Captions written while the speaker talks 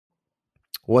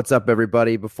What's up,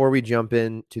 everybody? Before we jump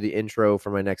into the intro for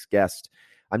my next guest,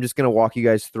 I'm just going to walk you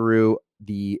guys through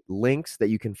the links that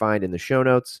you can find in the show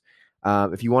notes.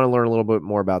 If you want to learn a little bit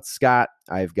more about Scott,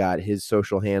 I've got his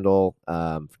social handle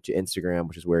to Instagram,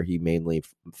 which is where he mainly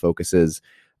focuses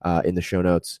in the show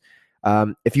notes.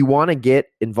 If you want to get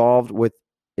involved with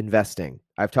investing,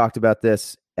 I've talked about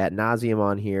this ad nauseum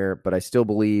on here, but I still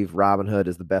believe Robinhood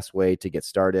is the best way to get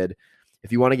started.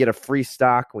 If you want to get a free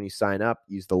stock when you sign up,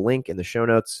 use the link in the show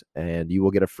notes, and you will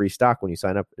get a free stock when you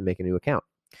sign up and make a new account.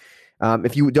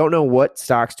 If you don't know what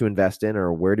stocks to invest in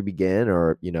or where to begin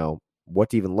or,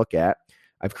 what to even look at,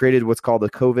 I've created what's called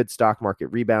the COVID Stock Market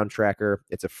Rebound Tracker.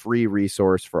 It's a free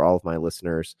resource for all of my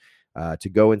listeners to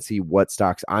go and see what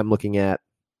stocks I'm looking at,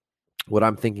 what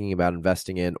I'm thinking about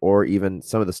investing in, or even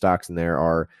some of the stocks in there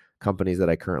are companies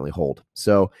that I currently hold.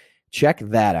 So check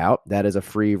that out. That is a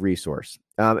free resource.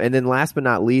 And then last but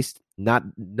not least,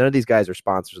 none of these guys are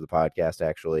sponsors of the podcast,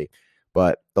 actually.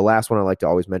 But the last one I like to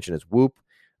always mention is Whoop.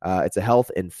 It's a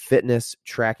health and fitness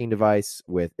tracking device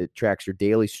it tracks your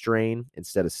daily strain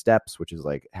instead of steps, which is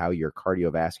like how your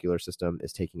cardiovascular system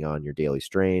is taking on your daily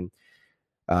strain.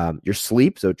 Your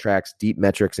sleep, so it tracks deep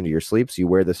metrics into your sleep. So you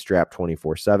wear the strap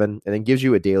 24/7 and then gives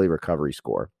you a daily recovery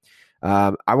score.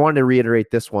 I wanted to reiterate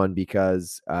this one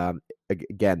because,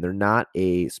 again, they're not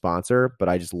a sponsor, but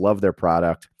I just love their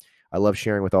product. I love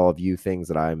sharing with all of you things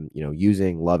that I'm,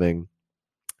 using, loving.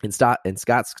 And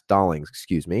Scott Stallings,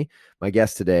 excuse me, my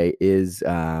guest today is,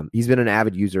 he's been an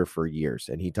avid user for years,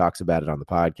 and he talks about it on the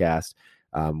podcast.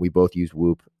 We both use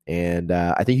Whoop, and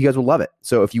I think you guys will love it.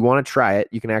 So if you want to try it,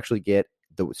 you can actually get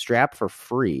the strap for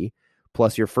free,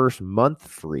 plus your first month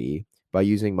free by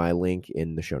using my link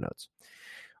in the show notes.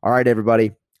 All right,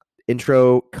 everybody.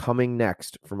 Intro coming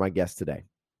next for my guest today.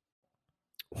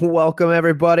 Welcome,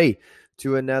 everybody,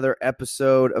 to another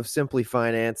episode of Simply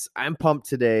Finance. I'm pumped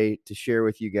today to share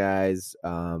with you guys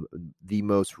the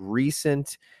most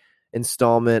recent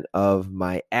installment of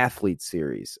my athlete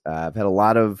series. I've had a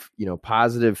lot of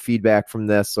positive feedback from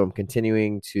this, so I'm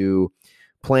continuing to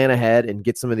plan ahead and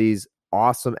get some of these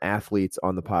awesome athletes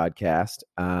on the podcast.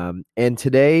 And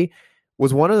today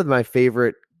was one of my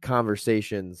favorite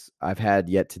conversations I've had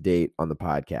yet to date on the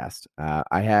podcast.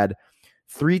 I had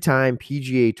three-time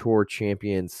PGA Tour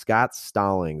champion Scott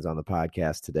Stallings on the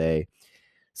podcast today.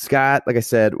 Scott, like I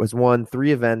said, has won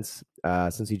 3 events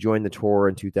since he joined the tour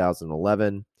in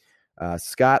 2011.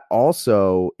 Scott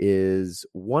also is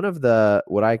one of the,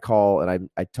 what I call, and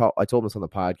I told him this on the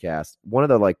podcast, one of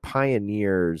the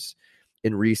pioneers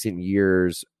in recent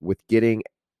years with getting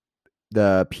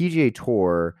the PGA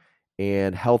Tour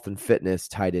and health and fitness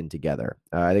tied in together.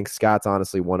 I think Scott's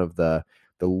honestly one of the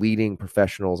leading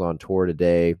professionals on tour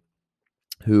today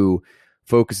who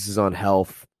focuses on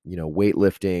health,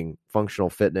 weightlifting, functional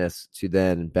fitness to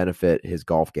then benefit his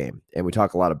golf game. And we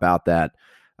talk a lot about that.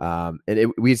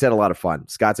 We just had a lot of fun.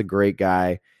 Scott's a great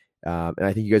guy. And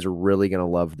I think you guys are really going to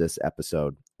love this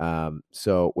episode.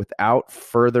 So without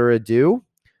further ado,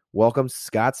 welcome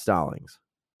Scott Stallings.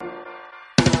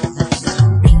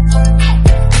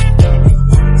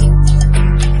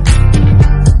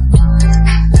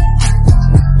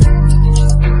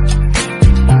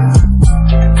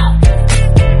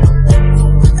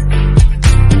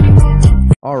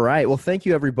 All right. Well, thank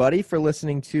you, everybody, for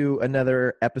listening to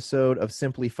another episode of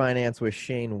Simply Finance with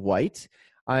Shane White.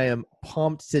 I am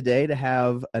pumped today to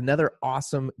have another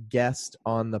awesome guest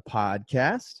on the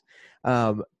podcast.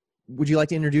 Would you like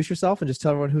to introduce yourself and just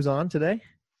tell everyone who's on today?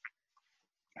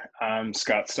 I'm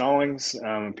Scott Stallings.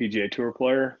 I'm a PGA Tour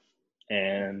player,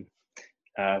 and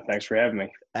thanks for having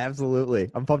me. Absolutely.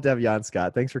 I'm pumped to have you on,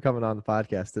 Scott. Thanks for coming on the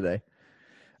podcast today.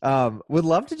 Would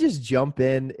love to just jump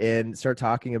in and start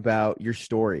talking about your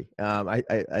story.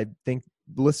 I think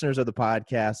listeners of the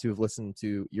podcast who have listened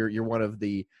to you're one of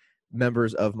the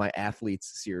members of my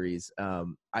athletes series.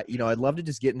 I'd love to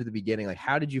just get into the beginning. Like,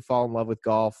 how did you fall in love with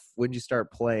golf? When did you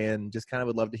start playing? Just kind of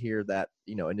would love to hear that,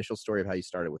 initial story of how you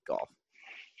started with golf.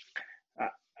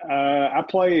 I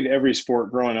played every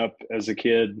sport growing up as a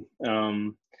kid.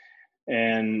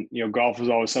 And, golf was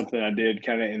always something I did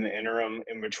kind of in the interim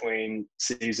in between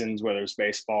seasons, whether it's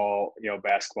baseball,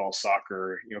 basketball,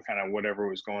 soccer, kind of whatever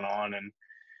was going on.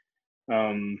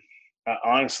 And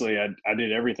honestly, I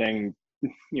did everything,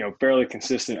 fairly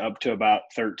consistent up to about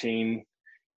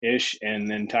 13-ish. And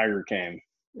then Tiger came.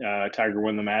 Tiger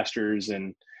won the Masters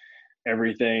and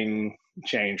everything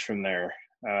changed from there.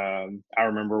 I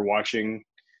remember watching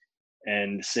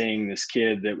and seeing this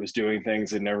kid that was doing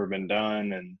things that had never been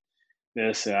done and I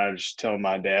was just telling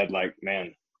my dad, like,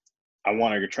 man, I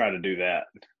want to try to do that.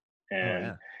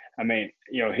 And I mean,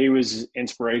 he was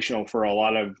inspirational for a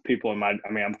lot of people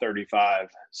I'm 35.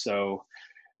 So,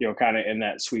 kind of in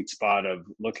that sweet spot of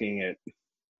looking at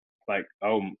like,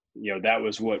 oh, that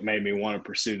was what made me want to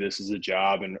pursue this as a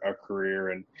job and a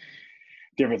career and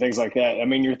different things like that. I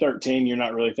mean, you're 13, you're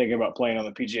not really thinking about playing on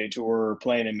the PGA Tour or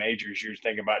playing in majors. You're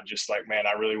thinking about just like, man,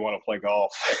 I really want to play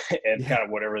golf and kind of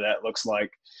whatever that looks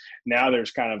like. Now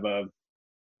there's kind of a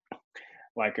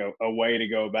way to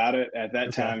go about it. At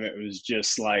that time, it was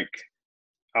just like,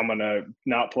 I'm going to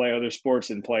not play other sports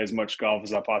and play as much golf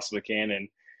as I possibly can and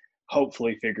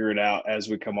hopefully figure it out as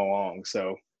we come along.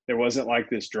 So there wasn't like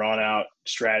this drawn out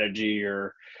strategy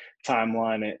or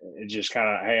timeline. It just kind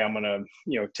of, hey, I'm going to,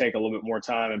 take a little bit more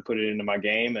time and put it into my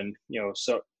game and,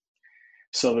 so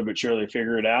slowly but surely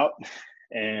figure it out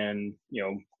and,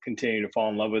 continue to fall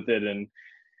in love with it. And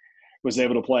was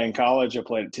able to play in college. I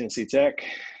played at Tennessee Tech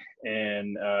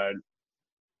and,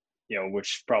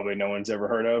 which probably no one's ever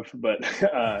heard of, but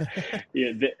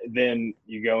then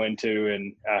you go into,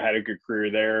 and I had a good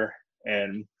career there,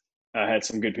 and I had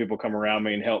some good people come around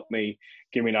me and help me,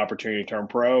 give me an opportunity to turn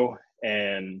pro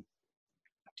and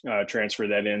transfer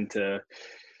that into,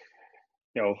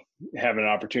 have an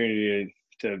opportunity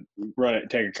to run it,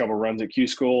 take a couple runs at Q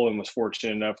School, and was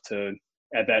fortunate enough to,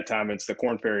 at that time, it's the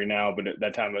Korn Ferry now, but at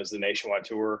that time it was the Nationwide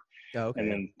Tour,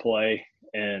 and then play.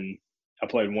 And I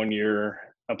played 1 year.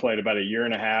 I played about a year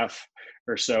and a half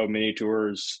or so, mini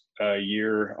tours a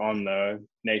year on the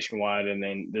Nationwide, and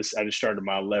then I just started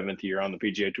my 11th year on the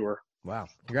PGA Tour. Wow,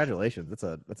 congratulations!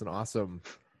 That's an awesome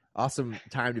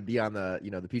time to be on the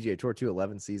the PGA Tour too.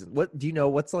 11 seasons. What do you know?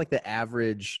 What's like the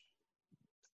average?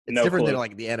 It's different than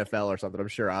like the NFL or something, I'm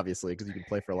sure, obviously, because you can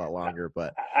play for a lot longer.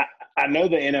 But I know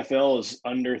the NFL is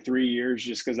under 3 years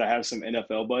just because I have some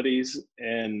NFL buddies,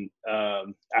 and I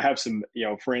have some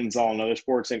friends all in other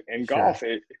sports. And Sure. Golf,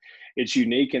 it's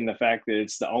unique in the fact that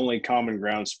it's the only common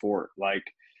ground sport. Like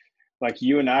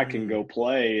you and I can go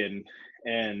play, and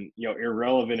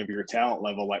irrelevant of your talent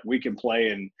level, like we can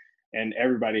play and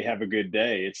everybody have a good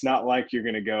day. It's not like you're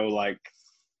going to go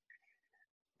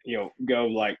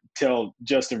tell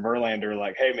Justin Verlander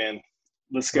like, hey man,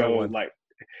 let's go let's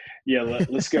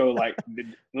go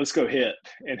let's go hit.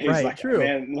 And he's right, like, true.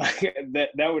 Man, like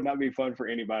that would not be fun for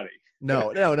anybody. No,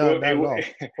 not at all.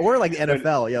 Or like the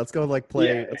NFL. Let's go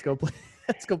play. Yeah. Let's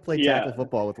go play tackle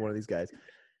football with one of these guys.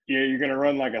 Yeah, you're gonna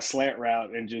run like a slant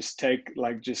route and just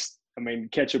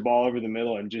catch a ball over the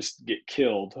middle and just get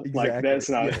killed. Exactly. Like that's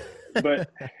not. But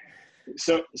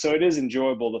so it is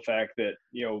enjoyable, the fact that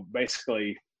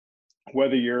basically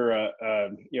whether you're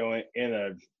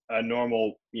in a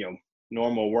normal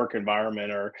normal work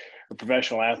environment or a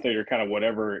professional athlete or kind of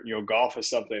whatever, golf is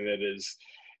something that is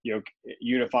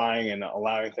unifying and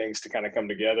allowing things to kind of come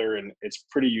together. And it's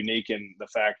pretty unique in the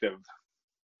fact of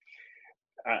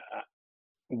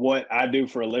what I do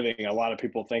for a living. A lot of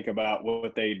people think about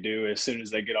what they do as soon as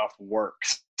they get off of work.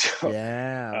 So,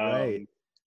 right.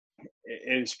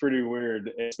 It's pretty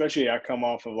weird, especially I come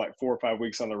off of like 4 or 5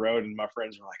 weeks on the road and my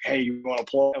friends are like, hey, you want to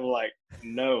play? I'm like,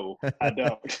 no, I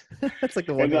don't. That's like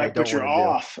the one thing I don't but you're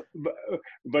off.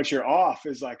 But you're off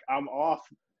is like, I'm off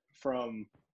from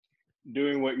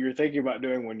doing what you're thinking about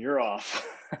doing when you're off.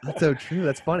 That's so true.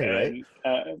 That's funny, and,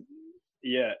 right?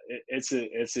 It's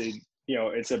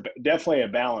definitely a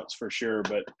balance for sure.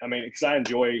 But I mean, because I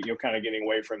enjoy kind of getting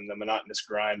away from the monotonous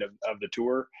grind of the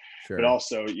tour. Sure. But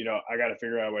also I got to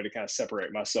figure out a way to kind of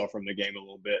separate myself from the game a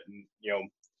little bit and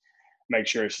make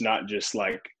sure it's not just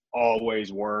like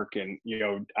always work. And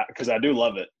because I do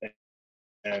love it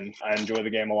and I enjoy the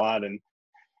game a lot.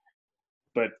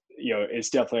 But it's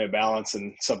definitely a balance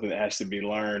and something that has to be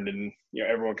learned. And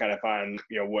everyone kind of find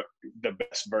what the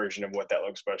best version of what that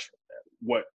looks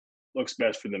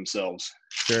best for themselves.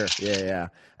 Sure. Yeah.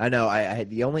 I know. I had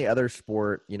the only other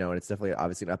sport, and it's definitely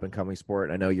obviously an up and coming sport,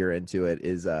 and I know you're into it,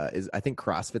 is I think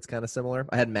CrossFit's kind of similar.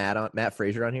 I had Matt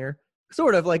Frazier on here.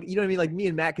 Sort of like, you know what I mean? Like me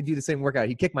and Matt could do the same workout.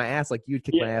 He'd kick my ass like you'd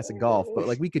kick my ass in golf, but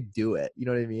like we could do it. You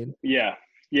know what I mean? Yeah.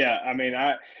 I mean,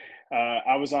 I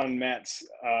was on Matt's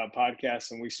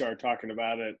podcast and we started talking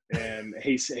about it, and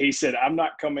he said, I'm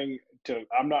not playing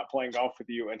golf with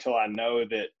you until I know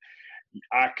that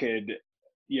I could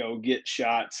get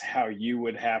shots how you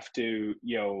would have to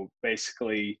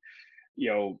basically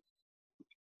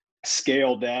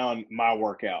scale down my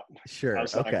workout. Sure. I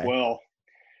was like, well,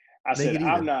 I said,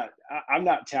 I'm not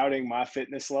touting my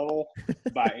fitness level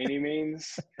by any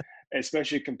means,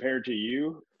 especially compared to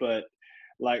you, but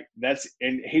like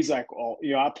and he's like, well,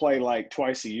 I play like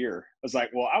twice a year. I was like,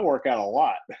 well, I work out a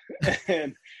lot.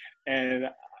 and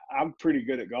I'm pretty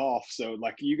good at golf. So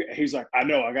like he's like, I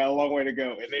know I got a long way to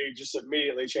go. And then he just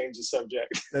immediately changed the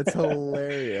subject. That's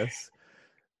hilarious.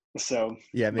 So,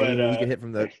 Yeah, maybe but, you could hit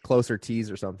from the closer tees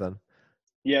or something.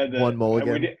 yeah, One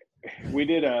mulligan. we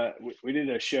did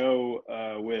a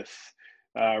show, with,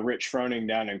 Rich Froning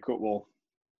down in Cookville,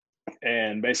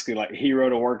 and basically like he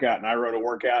wrote a workout and I wrote a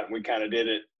workout and we kind of did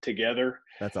it together,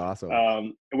 That's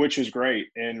awesome. which was great.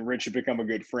 And Rich had become a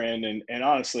good friend and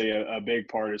honestly a big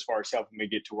part as far as helping me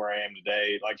get to where I am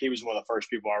today. Like he was one of the first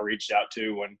people I reached out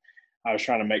to when I was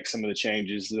trying to make some of the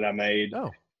changes that I made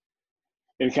Oh,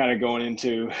 and kind of going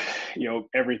into,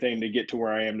 everything to get to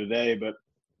where I am today. But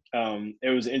it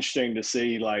was interesting to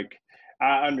see, like,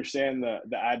 I understand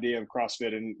the idea of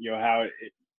CrossFit and, how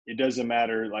it doesn't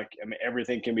matter. Like, I mean,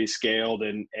 everything can be scaled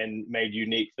and made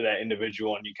unique for that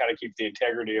individual. And you kind of keep the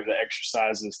integrity of the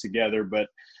exercises together, but,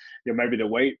 maybe the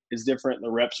weight is different,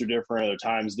 the reps are different, or the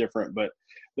time's different, but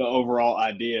the overall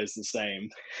idea is the same.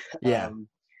 yeah.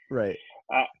 Right.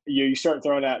 You start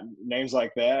throwing out names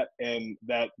like that, and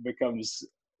that becomes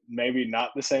maybe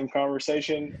not the same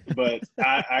conversation, but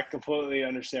I completely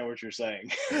understand what you're saying.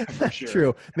 For sure.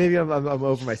 True. Maybe I'm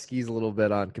over my skis a little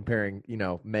bit on comparing,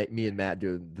 me and Matt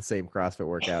doing the same CrossFit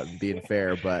workout and being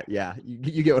fair, but yeah,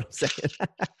 you get what I'm saying.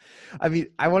 I mean,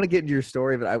 I want to get into your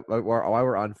story, but while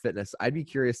we're on fitness, I'd be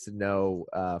curious to know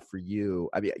for you.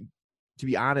 I mean, to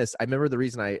be honest, I remember the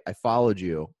reason I followed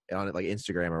you on like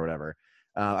Instagram or whatever.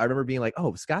 I remember being like,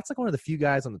 oh, Scott's like one of the few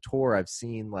guys on the tour I've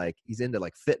seen, like he's into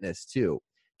like fitness too.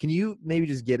 Can you maybe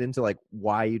just get into like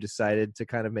why you decided to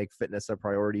kind of make fitness a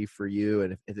priority for you?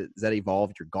 And has that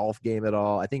evolved your golf game at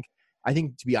all? I think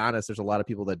to be honest, there's a lot of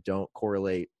people that don't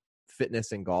correlate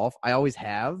fitness and golf. I always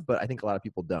have, but I think a lot of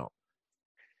people don't.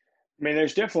 I mean,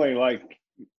 there's definitely like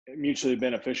mutually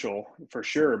beneficial for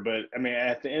sure. But I mean,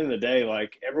 at the end of the day,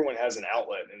 like everyone has an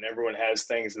outlet and everyone has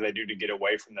things that they do to get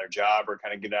away from their job or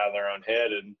kind of get out of their own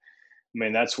head. And I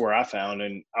mean, that's where I found,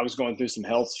 and I was going through some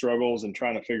health struggles and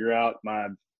trying to figure out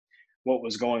what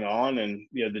was going on. And,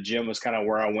 the gym was kind of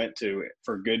where I went to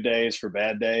for good days, for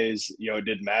bad days, it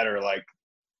didn't matter. Like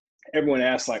everyone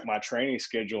asked like my training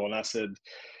schedule. And I said,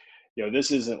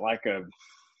 this isn't like a,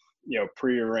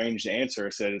 prearranged answer. I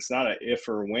said, it's not a if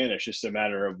or when, it's just a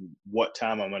matter of what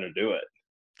time I'm going to do it.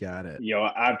 Got it.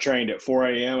 I've trained at 4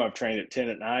 a.m. I've trained at 10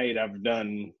 at night. I've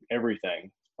done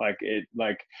everything. Like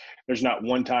there's not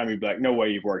one time you'd be like, no way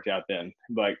you've worked out then.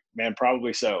 Like, man,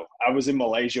 probably so. I was in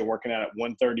Malaysia working out at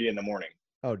 1:30 in the morning.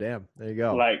 Oh, damn. There you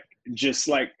go. Like, just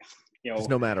like,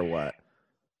 just no matter what.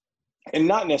 And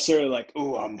not necessarily like,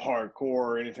 oh, I'm hardcore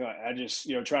or anything like that. I just,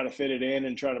 try to fit it in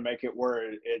and try to make it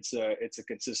where it's a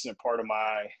consistent part of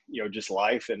my, just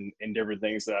life and different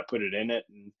things that I put it in it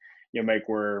and, make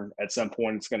where at some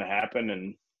point it's going to happen.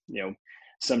 And,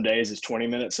 some days it's 20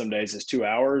 minutes, some days it's 2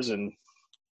 hours, and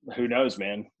who knows,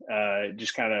 man. It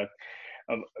just kind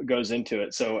of goes into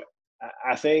it. So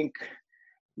I think,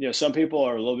 some people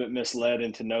are a little bit misled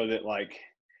into know that, like,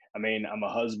 I mean, I'm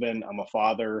a husband, I'm a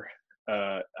father.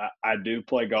 I do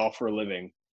play golf for a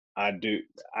living. I do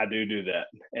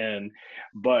that.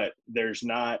 But there's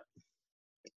not,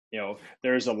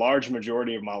 there's a large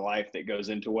majority of my life that goes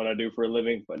into what I do for a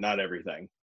living, but not everything.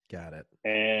 Got it.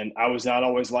 And I was not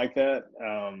always like that.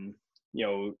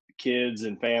 Kids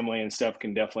and family and stuff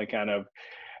can definitely kind of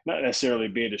not necessarily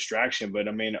be a distraction, but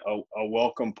I mean, a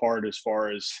welcome part as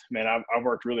far as, man, I've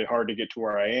worked really hard to get to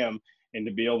where I am, and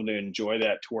to be able to enjoy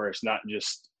that to where it's not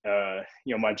just,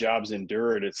 my job's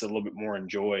endured, it's a little bit more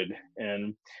enjoyed.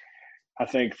 And I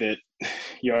think that,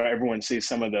 everyone sees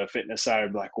some of the fitness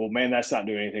side like, well, man, that's not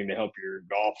doing anything to help your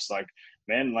golf. It's like,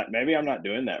 man, like maybe I'm not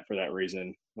doing that for that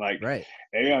reason. Like, right.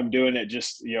 Maybe I'm doing it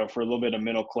just, for a little bit of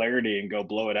mental clarity and go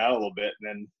blow it out a little bit.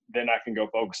 And then I can go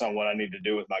focus on what I need to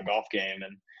do with my golf game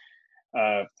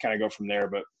and kind of go from there.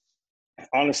 But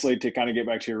honestly, to kind of get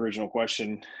back to your original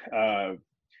question,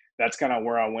 that's kind of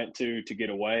where I went to get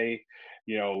away.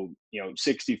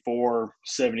 64,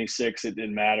 76, it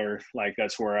didn't matter. Like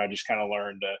that's where I just kind of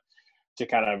learned to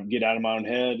kind of get out of my own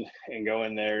head and go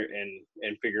in there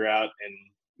and figure out and,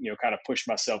 kind of push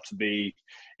myself to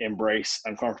embrace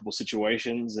uncomfortable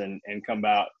situations and come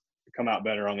out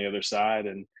better on the other side.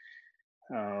 And,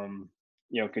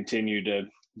 continue to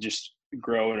just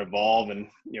grow and evolve and,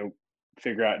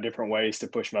 figure out different ways to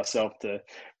push myself to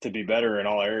be better in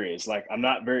all areas. Like I'm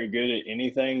not very good at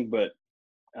anything, but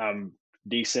I'm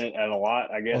decent at a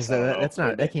lot, I guess. Well,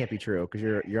 that can't be true because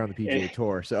you're on the PGA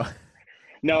Tour. So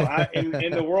no, in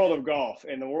the world of golf,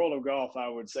 I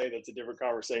would say that's a different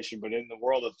conversation. But in the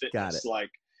world of fitness, like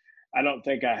I don't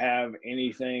think I have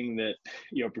anything that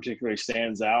particularly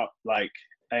stands out. Like,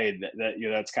 hey,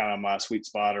 that's kind of my sweet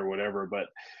spot or whatever. But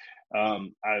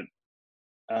I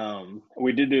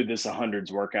we did do this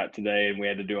 100s workout today, and we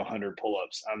had to do 100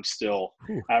 pull-ups. I'm still,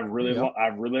 Whew, I have there you really, go.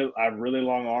 I have really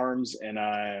long arms, and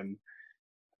I'm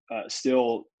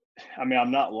still. I mean,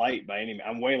 I'm not light by any.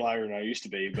 I'm way lighter than I used to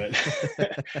be, but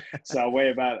so I weigh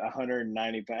about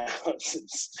 190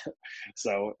 pounds.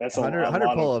 So that's a 100 lot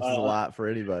of. pull-ups is a lot for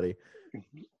anybody.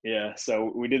 Yeah,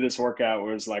 so we did this workout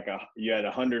where it was like you had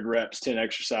 100 reps, 10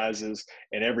 exercises,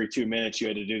 and every 2 minutes you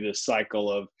had to do this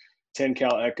cycle of 10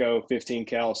 cal echo, 15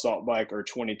 cal assault bike, or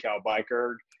 20 cal bike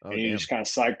erg, Oh, and you damn. just kind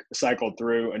of cycled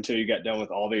through until you got done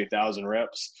with all the 1,000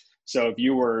 reps. So if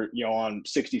you were, on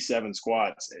 67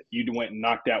 squats, you went and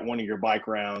knocked out one of your bike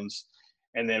rounds,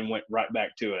 and then went right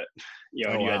back to it,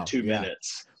 Oh, and you had wow. two Yeah.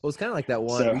 minutes. Well, it's kind of like that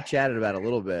one So we chatted about a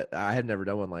little bit. I had never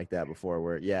done one like that before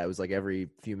where, yeah, it was like every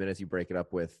few minutes you break it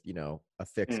up with, a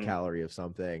fixed mm, calorie of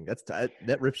something.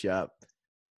 That rips you up.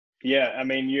 Yeah, I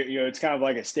mean, it's kind of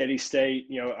like a steady state.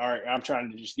 All right, I'm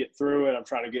trying to just get through it. I'm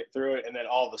trying to get through it, and then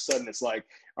all of a sudden, it's like,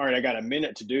 all right, I got a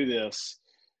minute to do this,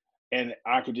 and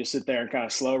I could just sit there and kind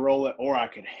of slow roll it, or I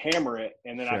could hammer it,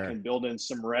 and then I Sure. can build in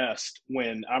some rest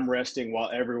when I'm resting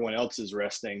while everyone else is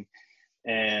resting,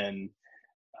 and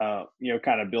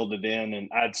kind of build it in. And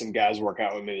I had some guys work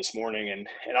out with me this morning, and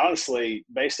honestly,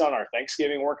 based on our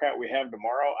Thanksgiving workout we have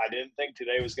tomorrow, I didn't think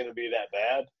today was going to be that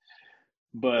bad,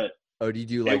 but Oh, do you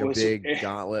do it like a was. big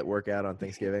gauntlet workout on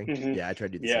Thanksgiving? Mhm. Yeah, I try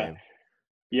to do the Yeah. same.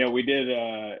 Yeah, we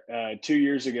did 2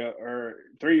 years ago or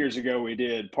 3 years ago. We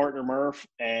did partner Murph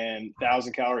and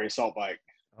 1,000 calorie assault bike.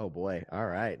 Oh boy. All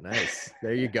right. Nice.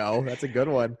 There you go. That's a good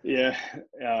one. Yeah,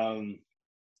 um,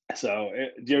 so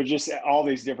just all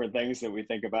these different things that we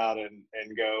think about and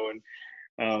go and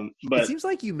It but seems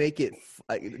like you make it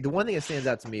the one thing that stands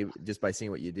out to me just by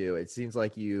seeing what you do, it seems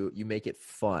like you make it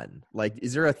fun. Like,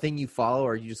 is there a thing you follow,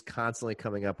 or are you just constantly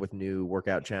coming up with new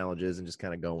workout challenges and just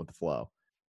kind of going with the flow?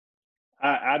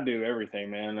 I do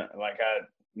everything, man. Like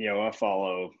I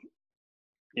follow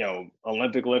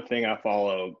Olympic lifting. I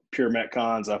follow pure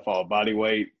metcons. I follow body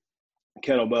weight,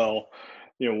 kettlebell,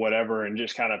 whatever, and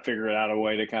just kind of figure it out a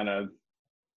way to kind of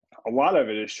a lot of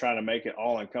it is trying to make it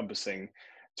all encompassing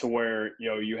to where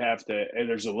you have to and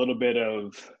there's a little bit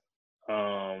of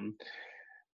um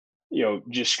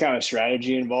just kind of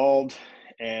strategy involved.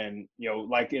 And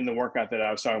like in the workout that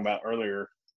I was talking about earlier,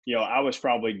 I was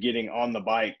probably getting on the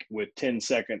bike with 10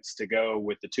 seconds to go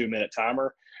with the 2 minute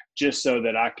timer, just so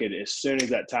that I could, as soon as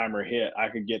that timer hit, I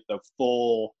could get the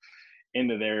full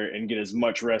into there and get as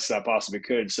much rest as I possibly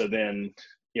could. So then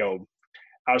you know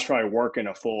I was probably working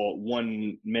a full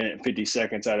 1 minute and 50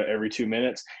 seconds out of every 2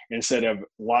 minutes, instead of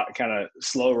kind of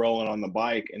slow rolling on the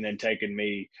bike and then taking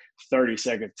me 30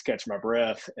 seconds to catch my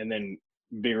breath and then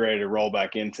be ready to roll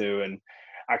back into. And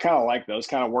I kind of like those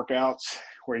kind of workouts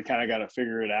where you kind of got to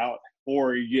figure it out,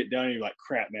 or you get done and you're like,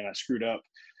 crap, man, I screwed up.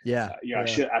 Yeah. Yeah.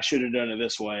 I should have done it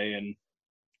this way. And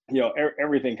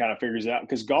everything kind of figures it out,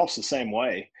 because golf's the same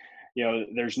way.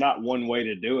 There's not one way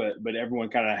to do it, but everyone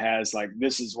kind of has like,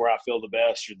 this is where I feel the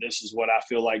best, or this is what I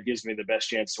feel like gives me the best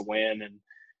chance to win.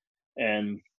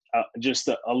 And just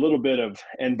a little bit of,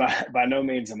 and by no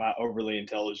means am I overly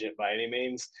intelligent by any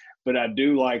means, but I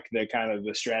do like the kind of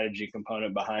the strategy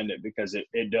component behind it, because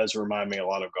it does remind me a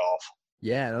lot of golf.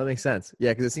 Yeah, no, that makes sense.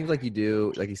 Yeah, because it seems like you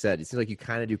do, like you said, it seems like you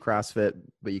kind of do CrossFit,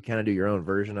 but you kind of do your own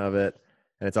version of it,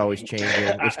 and it's always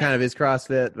changing, which kind of is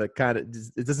CrossFit, but kind of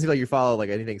it doesn't seem like you follow like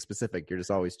anything specific. You're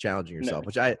just always challenging No, yourself,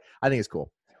 which I think is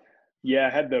cool. yeah, I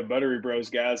had the Buttery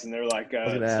Bros guys, and they're like, I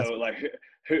was gonna so ask. like,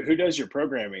 who does your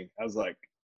programming? I was like,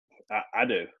 I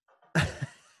do.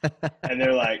 And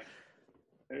they're like,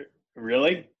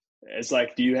 really? It's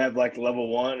like, do you have like level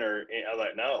one? Or I was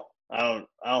like, no, I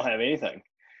don't have anything.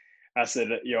 I said,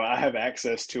 I have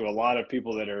access to a lot of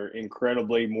people that are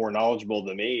incredibly more knowledgeable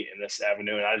than me in this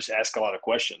avenue, and I just ask a lot of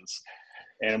questions.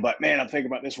 And I'm like, man, I'm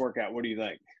thinking about this workout. What do you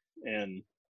think? And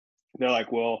they're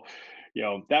like, well,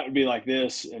 that would be like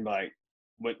this, and like,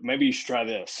 but maybe you should try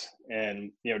this,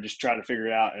 and just try to figure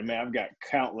it out. And man, I've got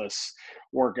countless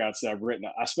workouts that I've written.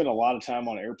 I spend a lot of time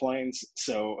on airplanes,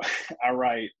 so I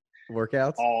write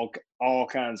Workouts? all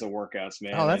kinds of workouts, Oh,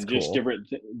 man, that's and cool.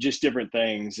 just different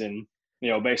things. And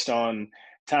based on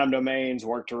time domains,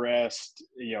 work to rest,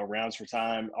 rounds for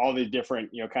time, all these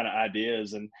different kind of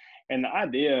ideas. And the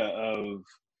idea of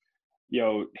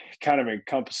kind of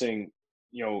encompassing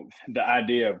the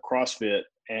idea of CrossFit,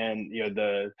 and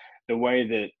the way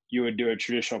that you would do a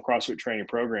traditional CrossFit training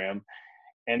program.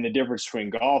 And the difference between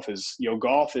golf is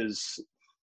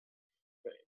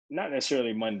not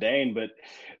necessarily mundane, but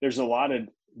there's a lot of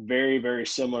very, very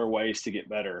similar ways to get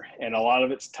better. And a lot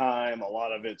of it's time, a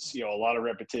lot of it's, a lot of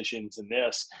repetitions and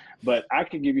this, but I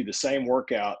could give you the same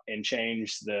workout and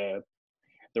change the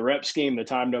rep scheme, the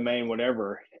time domain,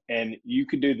 whatever. And you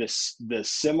could do the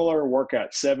similar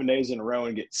workout 7 days in a row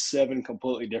and get 7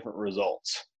 completely different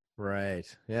results. Right.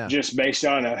 Yeah. Just based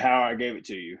on how I gave it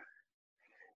to you.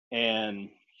 And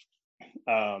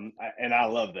I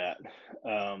love that.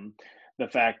 The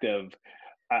fact of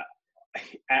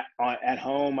at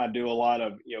home, I do a lot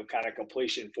of, kind of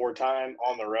completion for time.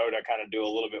 On the road, I kind of do a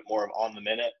little bit more of on the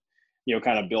minute,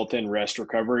 kind of built in rest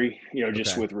recovery,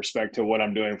 just Okay. with respect to what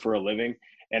I'm doing for a living.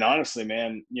 And honestly,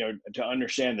 man, to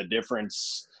understand the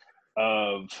difference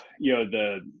of,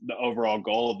 the overall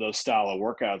goal of those style of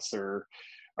workouts are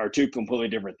two completely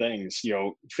different things.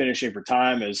 Finishing for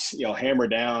time is, hammer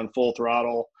down, full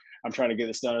throttle. I'm trying to get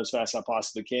this done as fast as I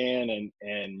possibly can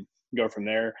and go from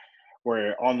there.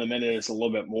 Where on the minute is a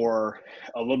little bit more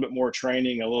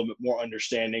training, a little bit more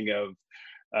understanding of,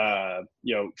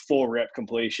 full rep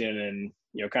completion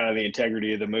and, kind of the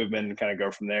integrity of the movement and kind of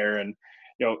go from there. And,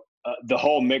 the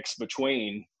whole mix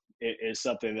between is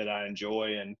something that I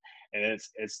enjoy. And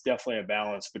it's definitely a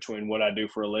balance between what I do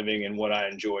for a living and what I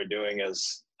enjoy doing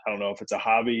as, I don't know if it's a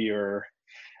hobby or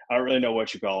I don't really know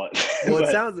what you call it. Well, But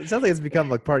it sounds like it's become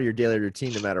like part of your daily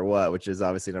routine, no matter what, which is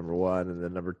obviously number one. And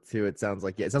then number two, it sounds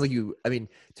like you. I mean,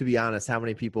 to be honest, how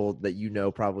many people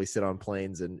that probably sit on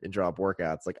planes and drop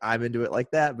workouts? Like I'm into it like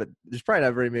that, but there's probably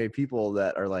not very many people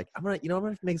that are like, I'm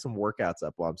gonna make some workouts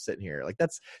up while I'm sitting here. Like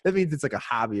that means it's like a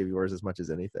hobby of yours as much as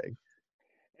anything.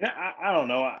 and I don't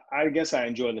know. I guess I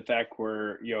enjoy the fact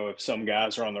where, if some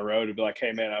guys are on the road, it'd be like,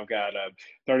 hey, man, I've got a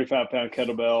 35-pound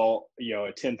kettlebell,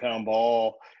 a 10-pound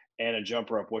ball, and a jump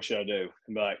rope. What should I do?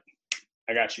 And be like,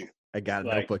 I got you. I got a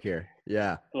Like, notebook here.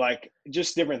 Yeah. like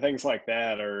just different things like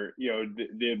that, or,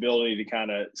 the ability to kind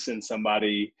of send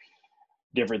somebody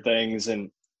different things.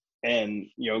 And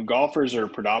golfers are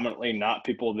predominantly not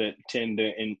people that tend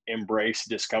to embrace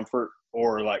discomfort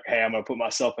or like, hey, I'm going to put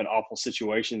myself in awful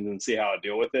situations and see how I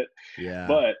deal with it. Yeah.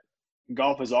 But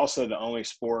golf is also the only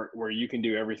sport where you can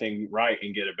do everything right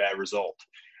and get a bad result.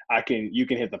 You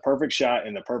can hit the perfect shot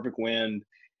in the perfect wind,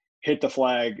 hit the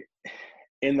flag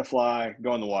in the fly,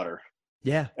 go in the water.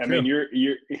 Yeah. I True. mean,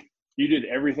 you did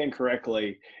everything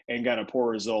correctly and got a poor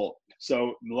result.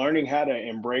 So learning how to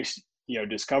embrace,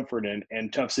 discomfort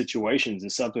and tough situations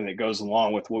is something that goes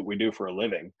along with what we do for a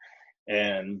living.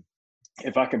 And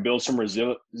if I can build some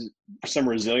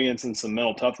resilience and some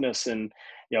mental toughness and,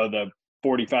 the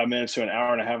 45 minutes to an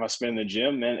hour and a half I spend in the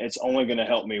gym, man, it's only going to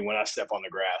help me when I step on the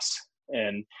grass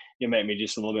and it make me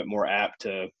just a little bit more apt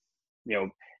to,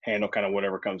 handle kind of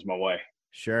whatever comes my way.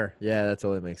 Sure. Yeah, that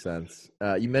totally makes sense.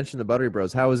 You mentioned the Buttery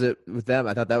Bros. How was it with them?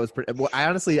 I thought that was pretty. Well, I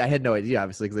had no idea,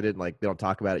 obviously, because they don't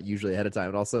talk about it usually ahead of time.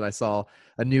 And all of a sudden, I saw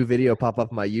a new video pop up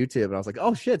on my YouTube, and I was like,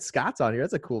 "Oh shit, Scott's on here.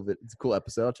 That's it's a cool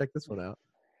episode. I'll check this one out."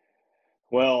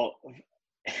 Well,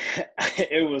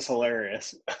 it was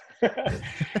hilarious.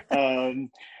 um,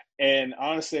 and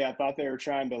honestly, I thought they were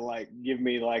trying to like give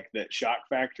me like that shock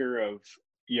factor of,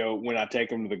 when I take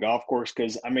them to the golf course.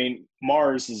 Cause I mean,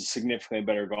 Mars is a significantly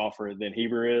better golfer than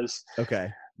Heber is, Okay.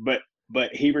 but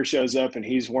Heber shows up and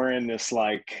he's wearing this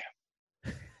like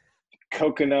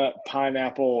coconut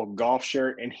pineapple golf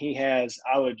shirt. And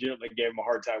I legitimately gave him a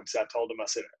hard time because I told him, I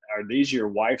said, are these your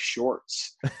wife's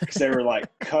shorts? Because they were like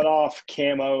cut off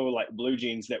camo, like blue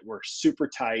jeans that were super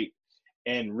tight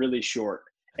and really short.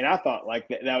 And I thought like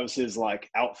that was his like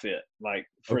outfit, like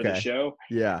for the Okay. show.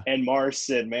 Yeah. And Mars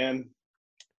said, man,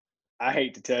 I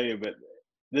hate to tell you, but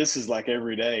this is like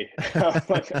every day. I'm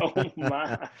like, oh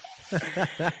my.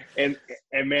 And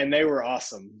man, they were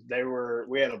awesome.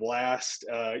 We had a blast,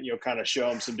 kind of show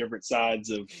them some different sides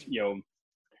of,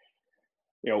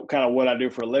 kind of what I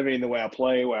do for a living, the way I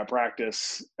play, the way I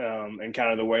practice, and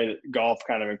kind of the way that golf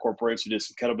kind of incorporates. We did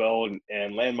some kettlebell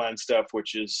and landmine stuff,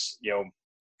 which is,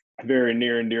 very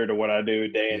near and dear to what I do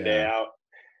day in, day Yeah. out,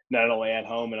 not only at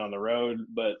home and on the road,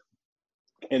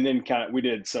 and then we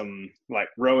did some like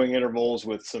rowing intervals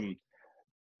with some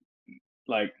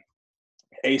like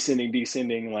ascending,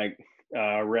 descending, like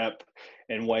rep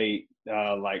and weight,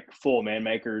 like full man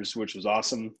makers, which was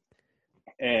awesome.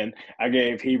 And I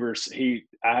gave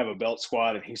I have a belt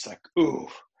squat and he's like, ooh,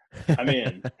 I'm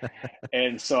in.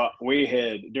 And so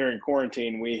during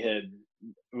quarantine,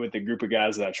 with the group of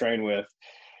guys that I train with,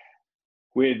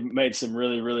 we had made some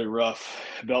really, really rough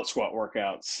belt squat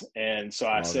workouts. And so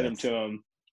I Love sent them it. to them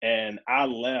and I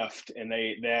left and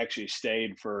they actually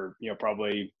stayed for,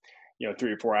 probably,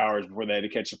 3 or 4 hours before they had to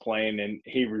catch a plane. And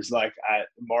he was like,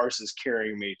 Mars is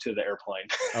carrying me to the airplane.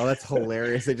 Oh, that's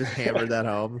hilarious. They just hammered that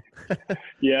home.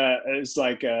 Yeah. It's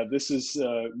like, this is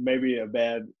maybe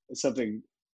something,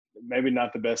 maybe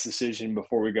not the best decision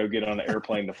before we go get on an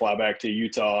airplane to fly back to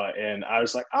Utah. And I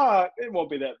was like, it won't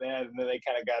be that bad. And then they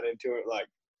kind of got into it like,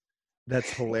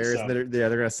 That's hilarious. so, They're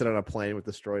going to sit on a plane with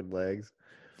destroyed legs.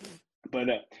 but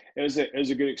it was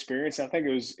a good experience. I think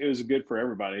it was good for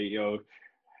everybody.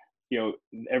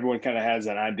 Everyone kind of has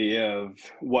an idea of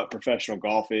what professional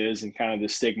golf is and kind of the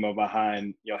stigma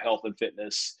behind, health and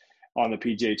fitness on the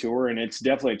PGA Tour. And it's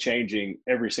definitely changing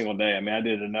every single day. I mean, I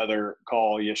did another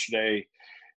call yesterday,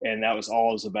 and that was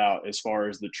all about as far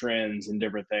as the trends and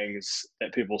different things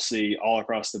that people see all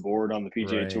across the board on the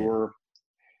PGA Tour.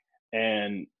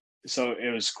 And so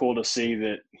it was cool to see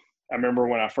that. I remember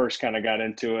when I first kind of got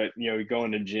into it,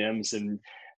 going to gyms and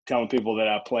telling people that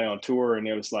I play on tour, and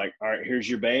it was like, all right, here's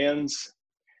your bands.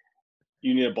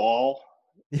 You need a ball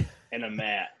and a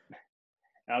mat.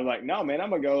 And I was like, no, man, I'm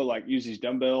going to go like use these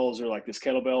dumbbells or like this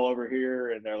kettlebell over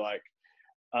here. And they're like,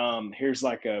 here's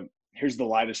the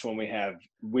lightest one we have.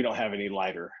 We don't have any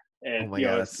lighter. And, oh my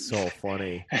God, that's so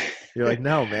funny. You're like,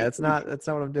 no, man, that's not what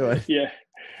I'm doing. Yeah.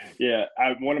 Yeah,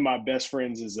 one of my best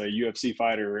friends is a UFC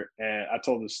fighter, and I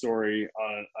told the story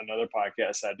on another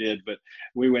podcast I did, but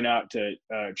we went out to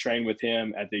train with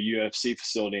him at the UFC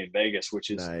facility in Vegas, which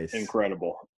is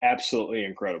incredible, absolutely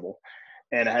incredible.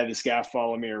 And I had this guy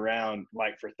follow me around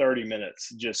like for 30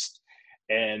 minutes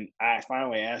and I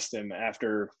finally asked him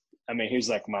he was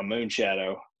like my moon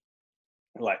shadow,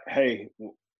 like, hey,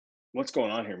 what's going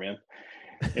on here, man?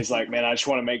 It's like, man, I just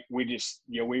want to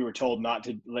we were told not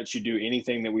to let you do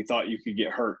anything that we thought you could get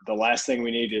hurt. The last thing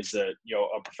we need is a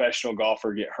professional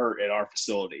golfer get hurt at our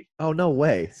facility. Oh, no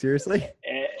way. Seriously?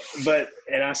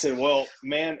 And I said, well,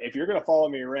 man, if you're going to follow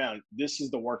me around, this is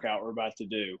the workout we're about to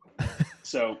do.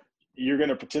 So you're going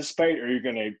to participate or you're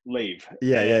going to leave.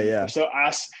 Yeah. So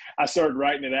I started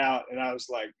writing it out, and I was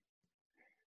like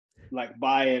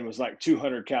buy-in was like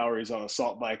 200 calories on a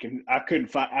salt bike, and I couldn't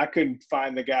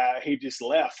find the guy. He just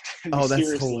left. Oh,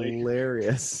 that's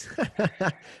hilarious.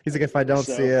 He's like, if I don't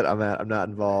see it, I'm not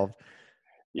involved.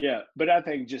 Yeah, but I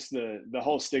think just the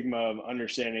whole stigma of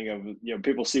understanding of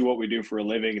people see what we do for a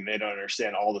living, and they don't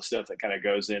understand all the stuff that kind of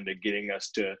goes into getting us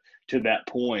to that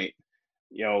point.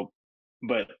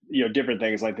 But different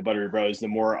things like the Buttery Bros, the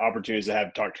more opportunities I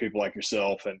have to talk to people like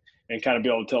yourself and kind of be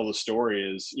able to tell the story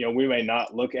is, we may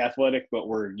not look athletic, but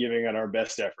we're giving it our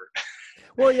best effort.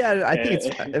 Well, yeah, I think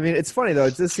it's funny though.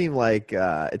 It does seem like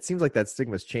it seems like that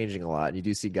stigma is changing a lot, and you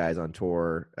do see guys on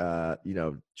tour,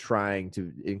 trying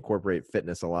to incorporate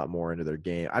fitness a lot more into their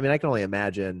game. I mean, I can only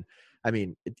imagine. I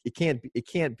mean, it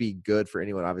can't be good for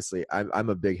anyone. Obviously, I'm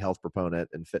a big health proponent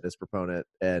and fitness proponent,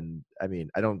 and I mean,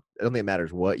 I don't think it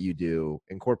matters what you do.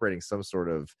 Incorporating some sort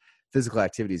of physical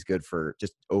activity is good for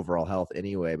just overall health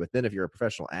anyway. But then if you're a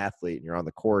professional athlete and you're on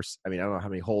the course, I mean, I don't know how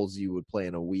many holes you would play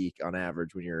in a week on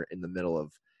average when you're in the middle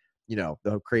of,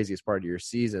 the craziest part of your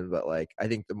season. But like, I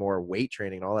think the more weight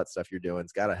training and all that stuff you're doing,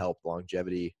 it's got to help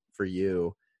longevity for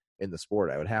you in the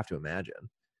sport, I would have to imagine.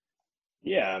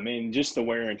 Yeah, I mean, just the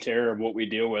wear and tear of what we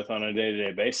deal with on a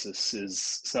day-to-day basis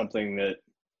is something that,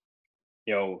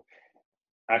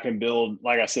 I can build,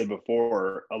 like I said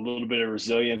before, a little bit of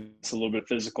resilience, a little bit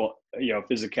of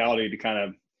physicality to kind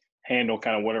of handle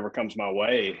kind of whatever comes my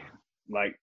way,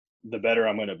 like the better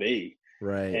I'm going to be.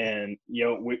 Right. And,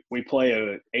 we play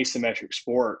a asymmetric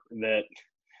sport that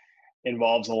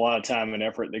involves a lot of time and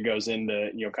effort that goes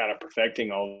into, kind of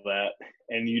perfecting all that.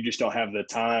 And you just don't have the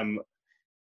time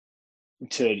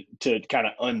to kind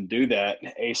of undo that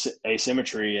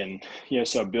asymmetry. And,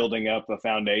 so building up a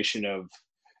foundation of,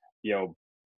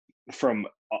 from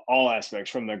all aspects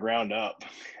from the ground up,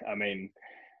 I mean,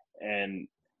 and,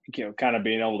 kind of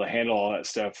being able to handle all that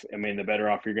stuff. I mean, the better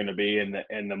off you're going to be. And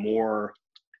the more,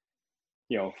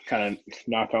 kind of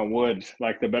knock on wood,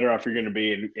 like the better off you're going to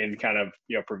be and kind of,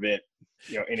 prevent,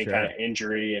 any kind of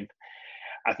injury. And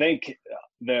I think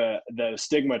the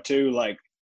stigma too, like,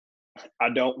 I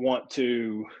don't want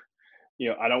to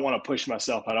push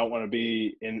myself. I don't want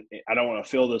to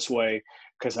feel this way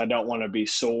because I don't want to be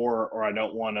sore or I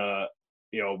don't want to,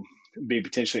 be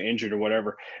potentially injured or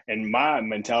whatever. And my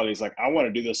mentality is like, I want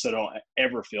to do this so I don't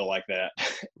ever feel like that.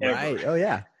 Right. Oh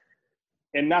yeah.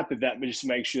 And not that just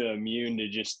makes you immune to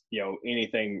just,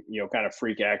 anything, kind of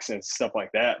freak accidents, stuff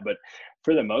like that. But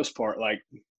for the most part, like,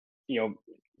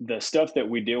 the stuff that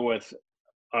we deal with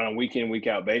on a week in, week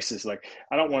out basis, like,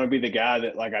 I don't want to be the guy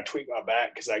that, like, I tweak my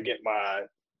back because I get my,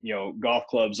 golf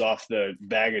clubs off the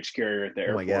baggage carrier at the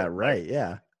airport. Oh my God, right.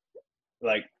 Yeah.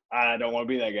 Like, I don't want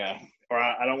to be that guy. or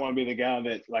I don't want to be the guy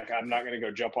that like I'm not going to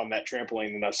go jump on that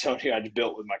trampoline that I was telling you I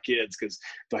built with my kids because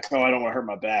like, oh, I don't want to hurt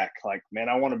my back. Like, man,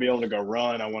 I want to be able to go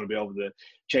run. I want to be able to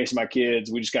chase my kids.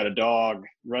 We just got a dog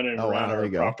running Oh, around wow, there our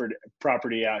you go.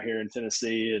 property out here in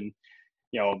Tennessee, and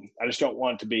I just don't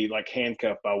want to be like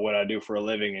handcuffed by what I do for a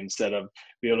living instead of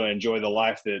be able to enjoy the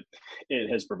life that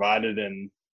it has provided and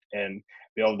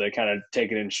be able to kind of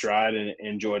take it in stride and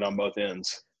enjoy it on both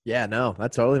ends. Yeah, no,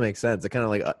 that totally makes sense. It kind of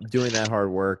like doing that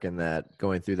hard work and that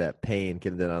going through that pain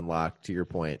can then unlock, to your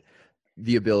point,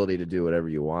 the ability to do whatever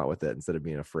you want with it instead of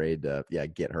being afraid to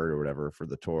get hurt or whatever for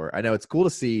the tour. I know it's cool to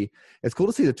see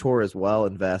the tour as well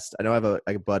invest. I know I have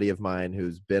a buddy of mine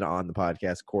who's been on the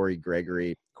podcast, Corey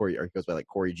Gregory. Corey, or he goes by like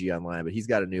Corey G online, but he's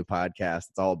got a new podcast.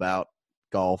 It's all about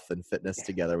golf and fitness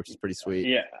together, which is pretty sweet.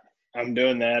 Yeah, I'm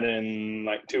doing that in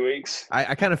like 2 weeks.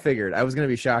 I kind of figured. I was going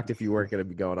to be shocked if you weren't going to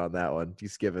be going on that one,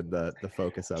 just given the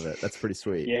focus of it. That's pretty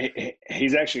sweet. Yeah,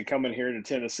 he's actually coming here to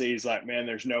Tennessee. He's like, man,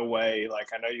 there's no way. Like,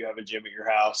 I know you have a gym at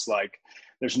your house. Like,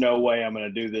 there's no way I'm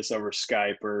going to do this over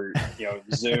Skype or,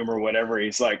 Zoom or whatever.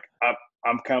 He's like,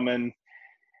 I'm coming.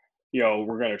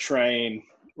 We're going to train.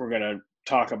 We're going to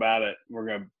talk about it. We're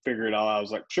going to figure it all out. I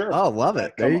was like, sure. Oh, love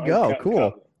it. There you go.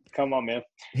 Cool. Come on, man.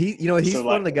 He's so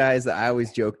one of the guys that I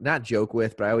always not joke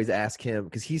with, but I always ask him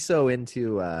because he's so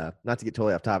into, not to get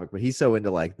totally off topic, but he's so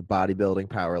into like the bodybuilding,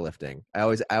 powerlifting. I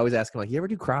always ask him like, you ever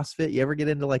do CrossFit? You ever get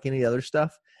into like any other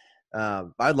stuff?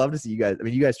 I'd love to see you guys. I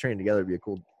mean, you guys training together would be a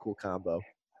cool combo.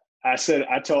 I sent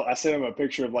him a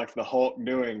picture of like the Hulk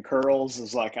doing curls.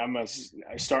 Is like,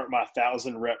 I start my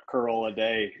 1,000 rep curl a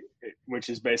day, which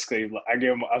is basically, I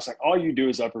was like, all you do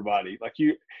is upper body. Like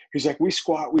he's like, we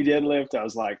squat, we deadlift. I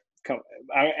was like,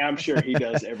 I'm sure he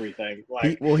does everything.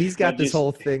 Like, he's got this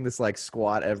whole thing, this like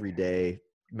squat every day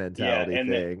mentality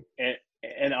thing.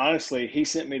 And honestly, he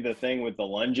sent me the thing with the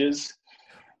lunges.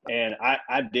 And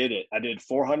I did it. I did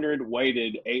 400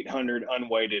 weighted, 800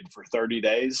 unweighted for 30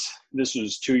 days. This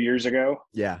was 2 years ago.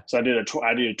 Yeah. So I did a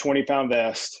 20-pound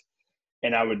vest,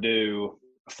 and I would do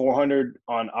 400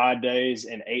 on odd days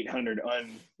and 800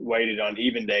 unweighted on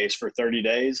even days for 30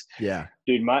 days. Yeah.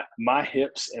 Dude, my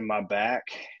hips and my back,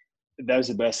 that was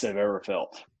the best I've ever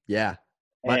felt. Yeah.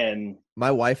 And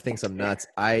my wife thinks I'm nuts.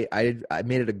 I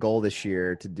made it a goal this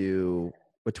year to do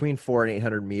between 400 and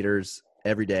 800 meters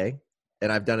every day.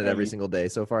 And I've done it every single day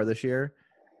so far this year.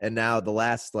 And now the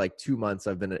last like 2 months,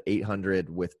 I've been at 800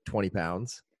 with 20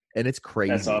 pounds. And it's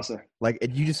crazy. That's awesome. Like,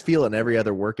 you just feel in every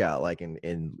other workout, like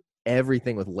in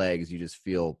everything with legs, you just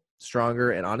feel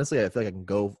stronger. And honestly, I feel like I can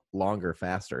go longer,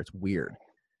 faster. It's weird.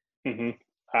 Mm-hmm.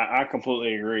 I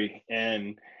completely agree.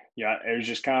 And yeah, it was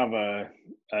just kind of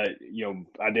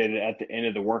I did it at the end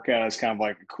of the workout. It's kind of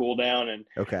like a cool down. And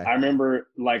okay. I remember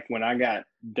like when I got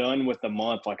done with the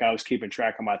month, like I was keeping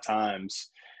track of my times,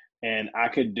 and I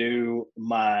could do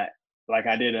I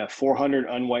did a 400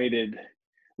 unweighted,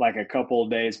 like a couple of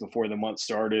days before the month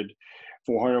started,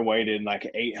 400 weighted and like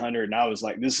 800. And I was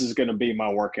like, this is going to be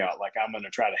my workout. Like, I'm going to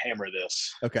try to hammer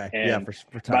this. Okay. And yeah.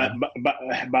 For time.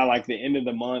 By like the end of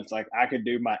the month, like I could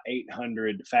do my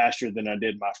 800 faster than I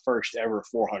did my first ever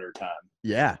 400 time.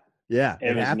 Yeah. Yeah.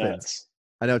 It was happens. Nuts.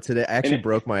 I know today I actually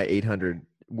broke my 800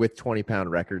 with 20-pound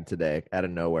record today out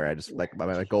of nowhere. I just like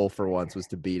my goal for once was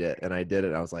to beat it. And I did it.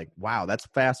 And I was like, wow, that's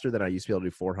faster than I used to be able to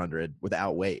do 400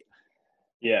 without weight.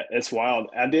 Yeah, it's wild.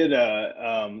 I do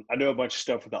a bunch of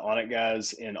stuff with the On It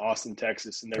guys in Austin,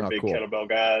 Texas, and they're big cool. kettlebell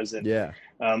guys. And yeah,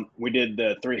 we did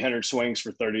the 300 swings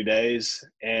for 30 days.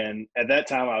 And at that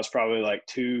time I was probably like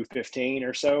 215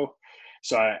 or so.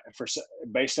 So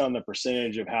based on the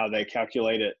percentage of how they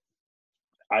calculate it,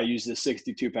 I used the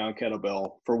 62-pound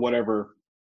kettlebell for whatever.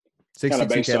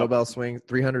 62 kettlebell swing,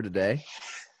 300 a day.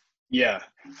 Yeah,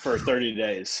 for 30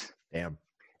 days. Damn.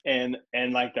 And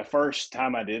like the first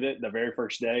time I did it, the very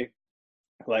first day,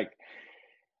 like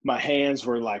my hands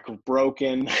were like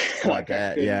broken. Like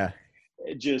that, yeah.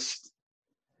 It just,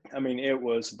 I mean, it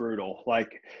was brutal. Like,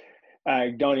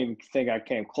 I don't even think I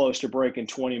came close to breaking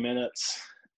 20 minutes.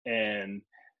 And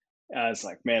I was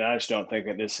like, man, I just don't think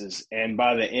that this is. And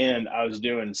by the end, I was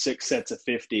doing 6 sets of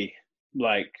 50,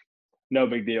 like, no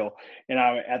big deal. And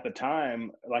at the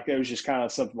time, like, it was just kind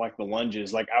of something like the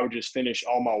lunges. Like, I would just finish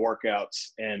all my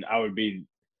workouts and I would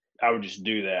just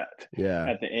do that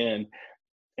at the end.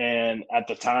 And at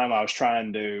the time I was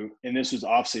trying to, and this was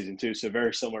off season too, so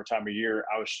very similar time of year,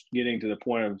 I was getting to the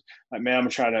point of like, man,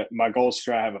 my goal is to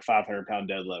try to have a 500-pound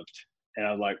deadlift. And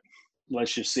I was like,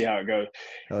 let's just see how it goes.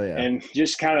 Oh yeah. And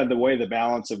just kind of the way the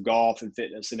balance of golf and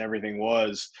fitness and everything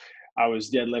was, I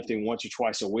was deadlifting once or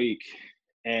twice a week.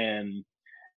 And,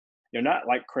 not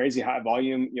like crazy high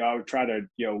volume. I would try to,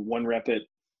 1 rep it,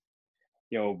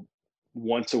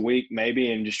 once a week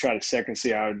maybe, and just try to second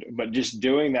see how. But just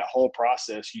doing that whole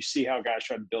process, you see how guys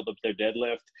try to build up their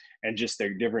deadlift and just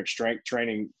their different strength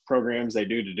training programs they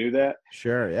do to do that.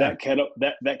 Sure. Yeah.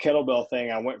 That kettlebell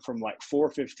thing, I went from like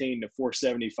 415 to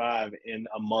 475 in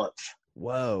a month.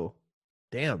 Whoa.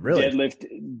 Damn. Really?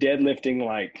 Deadlifting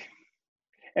like,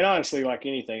 and honestly, like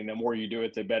anything, the more you do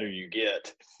it, the better you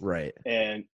get. Right.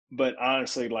 But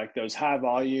honestly, like those high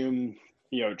volume,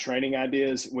 training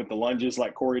ideas with the lunges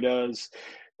like Corey does,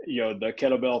 the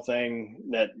kettlebell thing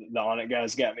that the On It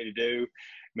guys got me to do.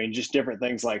 I mean, just different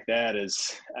things like that it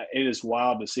is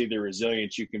wild to see the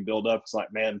resilience you can build up. It's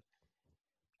like, man,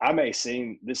 I may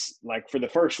seem this, like for the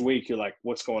first week, you're like,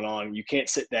 what's going on? You can't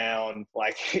sit down.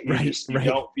 Like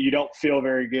you don't feel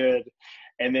very good.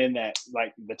 And then that,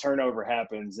 like the turnover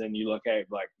happens and you look at it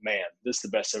like, man, this is the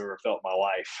best I've ever felt in my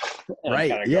life. And right.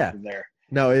 kind of Yeah. go from there.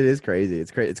 No, it is crazy.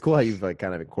 It's great. It's cool how you've like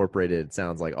kind of incorporated, it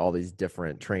sounds like, all these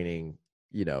different training,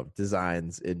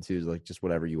 designs into like just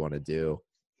whatever you want to do.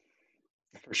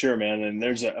 For sure, man. And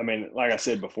like I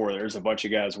said before, there's a bunch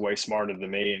of guys way smarter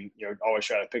than me, and always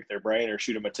try to pick their brain or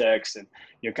shoot them a text, and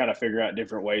kind of figure out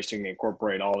different ways to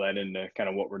incorporate all that into kind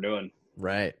of what we're doing.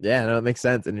 Right. Yeah. No, it makes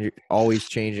sense. And you're always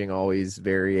changing, always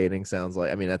varying. Sounds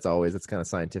like. I mean, that's kind of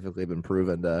scientifically been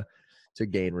proven to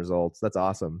gain results. That's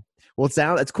awesome. Well,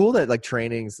 it's cool that like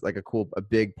training's like a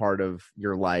big part of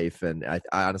your life, and I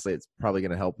honestly, it's probably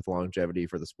going to help with longevity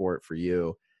for the sport for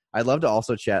you. I'd love to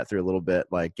also chat through a little bit,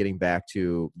 like getting back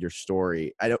to your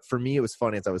story. For me, it was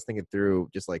funny as I was thinking through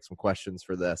just like some questions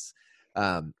for this.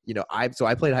 I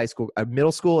played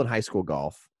middle school and high school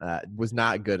golf. Was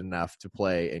not good enough to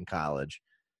play in college.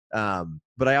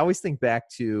 But I always think back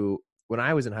to when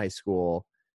I was in high school.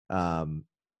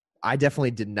 I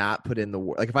definitely did not put in the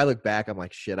work. Like if I look back, I'm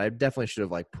like, shit, I definitely should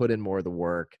have like put in more of the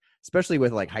work, especially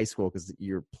with like high school, because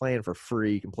you're playing for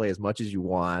free. You can play as much as you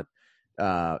want.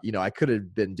 I could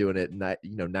have been doing it night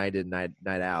in,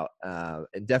 night out,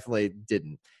 and definitely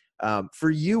didn't.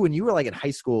 For you, when you were like in high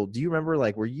school, do you remember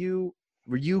like, were you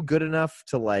good enough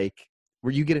to like, were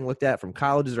you getting looked at from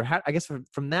colleges, or how, I guess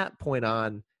from that point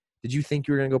on, did you think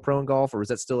you were going to go pro in golf, or was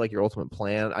that still like your ultimate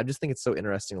plan? I just think it's so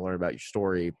interesting to learn about your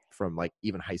story from like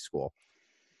even high school.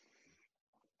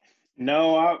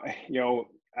 No, I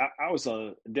was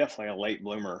definitely a late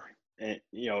bloomer.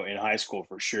 In high school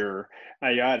for sure.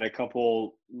 I had a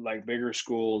couple like bigger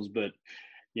schools, but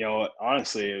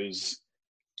honestly, it was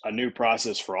a new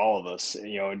process for all of us.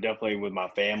 Definitely with my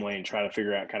family and trying to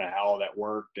figure out kind of how all that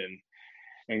worked,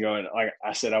 and going, like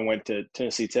I said, I went to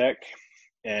Tennessee Tech,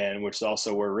 and which is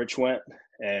also where Rich went,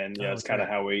 and it's kind of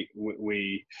how we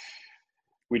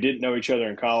didn't know each other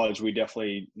in college. We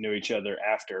definitely knew each other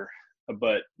after,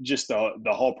 but just the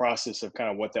whole process of kind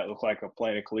of what that looked like of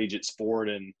playing a collegiate sport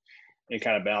and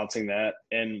kind of balancing that.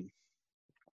 And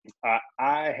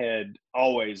I had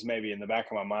always maybe in the back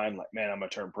of my mind, like, man, I'm going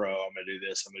to turn pro. I'm going to do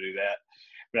this. I'm going to do that.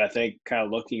 But I think kind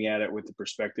of looking at it with the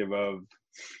perspective of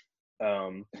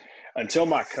until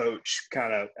my coach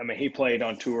he played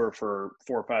on tour for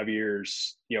 4 or 5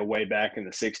 years, way back in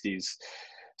the 60s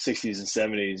and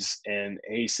 70s. And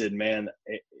he said, man,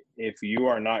 if you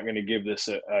are not going to give this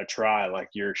a try, like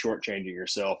you're shortchanging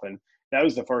yourself. And that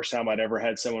was the first time I'd ever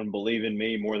had someone believe in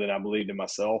me more than I believed in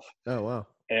myself. Oh, wow.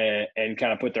 And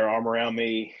kind of put their arm around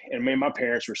me. And I mean, my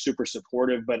parents were super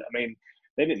supportive, but I mean,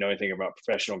 they didn't know anything about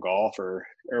professional golf or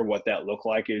what that looked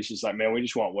like. It was just like, man, we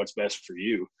just want what's best for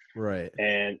you. Right.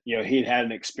 And, he'd had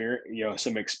an experience,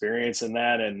 some experience in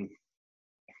that. And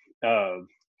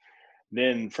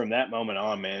then from that moment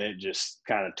on, man, it just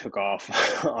kind of took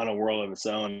off on a world of its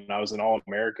own. I was an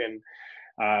All-American.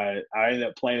 I ended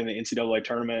up playing in the NCAA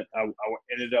tournament. I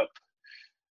ended up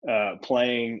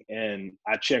playing, and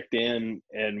I checked in,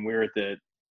 and we were at the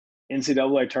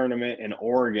NCAA tournament in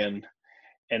Oregon,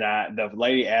 and the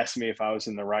lady asked me if I was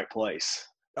in the right place.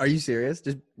 Are you serious?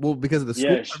 Because of the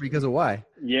school, or because of why?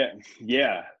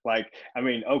 Yeah. Like, I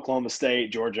mean, Oklahoma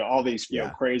State, Georgia, all these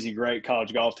crazy great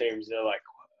college golf teams. They're like,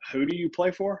 who do you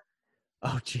play for?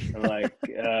 Oh, gee. I'm like,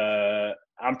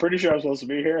 I'm pretty sure I'm supposed to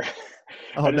be here.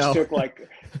 Oh,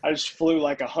 I just flew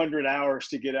like 100 hours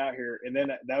to get out here. And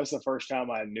then that was the first time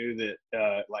I knew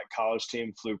that like college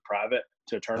team flew private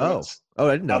to tournaments. Oh,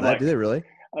 I didn't know that. Like, Did they really?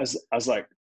 I was like,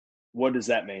 what does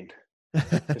that mean?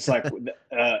 It's like,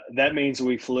 that means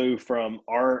we flew from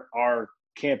our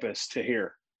campus to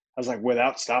here. I was like,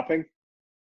 without stopping?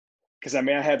 Because I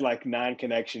mean, I had like 9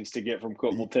 connections to get from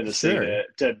Cookeville, Tennessee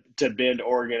to Bend,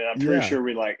 Oregon, and I'm pretty sure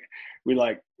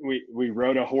we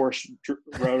rode a horse,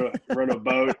 rode a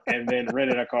boat, and then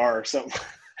rented a car or something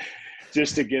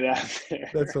just to get out there.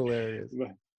 That's hilarious.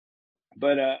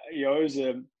 But it was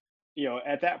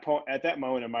at that point, at that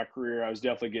moment in my career, I was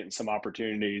definitely getting some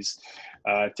opportunities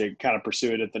to kind of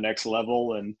pursue it at the next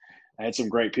level. And I had some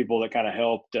great people that kind of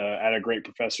helped. I had a great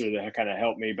professor that kind of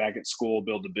helped me back at school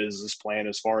build a business plan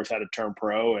as far as how to turn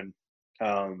pro. And,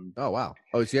 Oh, wow.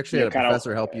 Oh, so you actually had a kind of,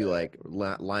 professor help you like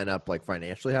line up like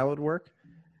financially how it would work?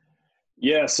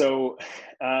 yeah. So,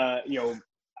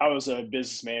 I was a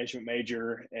business management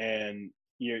major, and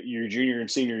your junior and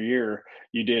senior year,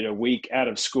 you did a week out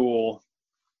of school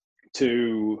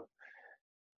to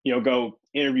go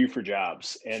interview for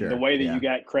jobs. And the Sure. way that you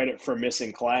Yeah. got credit for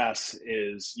missing class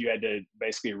is you had to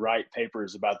basically write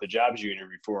papers about the jobs you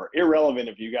interviewed for, irrelevant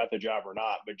if you got the job or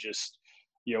not, but just,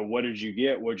 what did you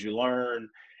get? What did you learn?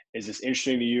 Is this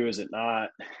interesting to you? Is it not?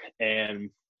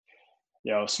 And,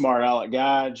 smart aleck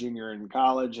guy, junior in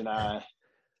college. And I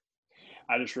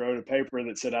just wrote a paper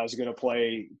that said I was going to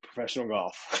play professional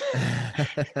golf.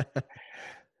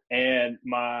 And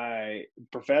my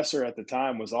professor at the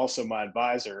time was also my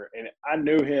advisor, and I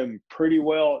knew him pretty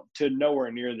well to nowhere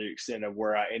near the extent of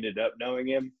where I ended up knowing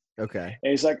him. Okay.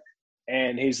 And he's like,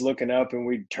 and he's looking up, and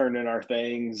we turn in our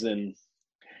things, and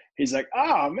he's like,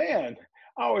 "Ah, man,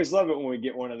 I always love it when we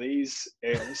get one of these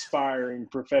aspiring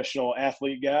professional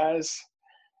athlete guys."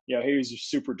 He was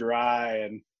super dry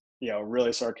and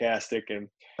really sarcastic, and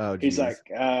Oh, he's like,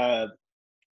 geez.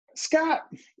 "Scott,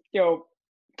 you know,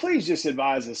 please just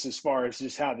advise us as far as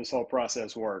just how this whole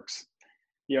process works."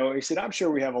 He said, "I'm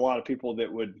sure we have a lot of people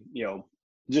that would,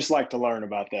 just like to learn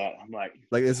about that." I'm like,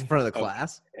 Like this in front of the "Okay,"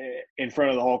 class? in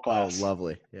front of the whole Oh, class.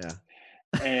 lovely. Yeah.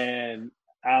 And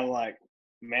I'm like,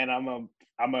 "Man,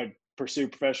 I'm a pursue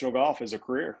professional golf as a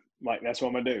career. Like, that's what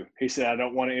I'm gonna do." He said, "I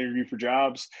don't want to interview for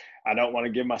jobs. I don't want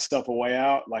to give myself a way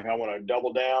out. Like, I want to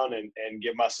double down and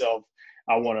give myself.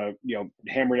 I want to,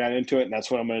 hammer down into it, and that's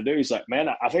what I'm gonna do." He's like, "Man,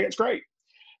 I think it's great."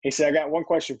 He said, "I got one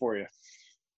question for you.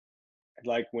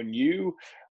 Like, when you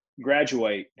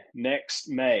graduate next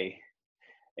May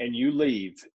and you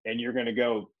leave and you're going to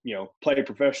go, play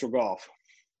professional golf,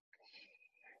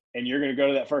 and you're going to go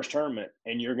to that first tournament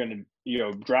and you're going to,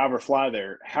 drive or fly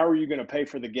there, how are you going to pay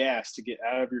for the gas to get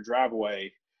out of your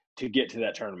driveway to get to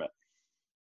that tournament?"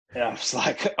 And I was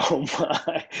like, "Oh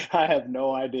my, I have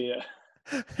no idea."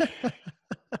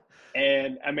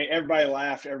 And I mean, everybody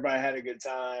laughed, everybody had a good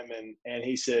time. And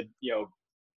he said,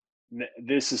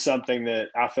 "This is something that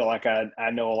I feel like I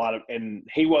know a lot of." And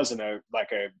he wasn't a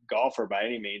golfer by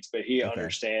any means, but he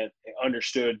Okay.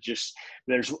 understood just,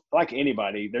 there's, like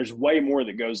anybody, there's way more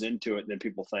that goes into it than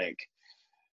people think.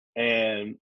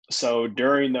 And so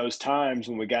during those times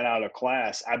when we got out of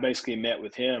class, I basically met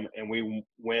with him, and we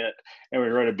went and we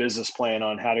wrote a business plan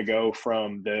on how to go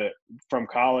from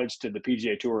college to the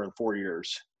PGA Tour in 4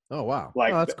 years. Oh, wow. Oh,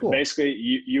 Like, that's cool. basically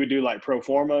you would do like pro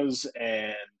formas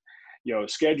and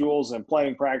schedules and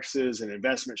playing practices and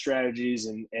investment strategies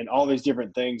and all these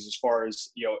different things, as far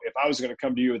as, if I was going to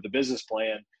come to you with the business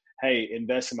plan, hey,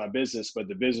 invest in my business, but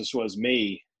the business was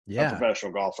me, a Yeah.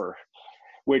 professional golfer,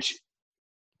 which,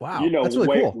 Wow. That's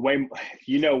really cool.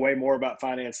 way more about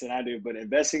finance than I do, but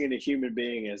investing in a human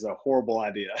being is a horrible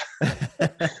idea.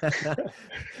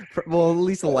 Well, at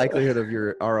least the likelihood of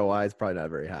your ROI is probably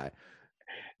not very high.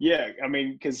 Yeah, I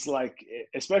mean, because, like,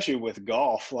 especially with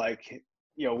golf, like,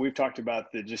 we've talked about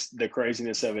just the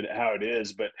craziness of it, how it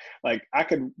is, but like, I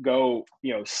could go,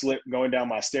 slip going down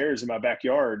my stairs in my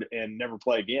backyard and never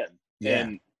play again, Yeah.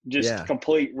 and just Yeah.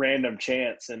 complete random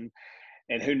chance. And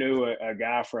who knew a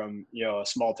guy from a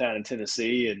small town in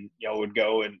Tennessee, and would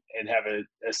go and have a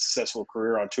successful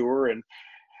career on tour. And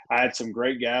I had some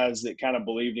great guys that kind of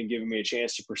believed in giving me a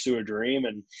chance to pursue a dream,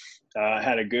 and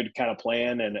had a good kind of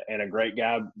plan and a great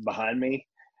guy behind me.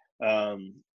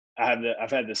 Um, I've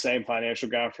had the same financial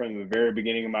guy from the very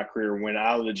beginning of my career, when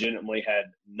I legitimately had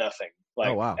nothing, Oh,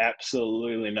 like wow.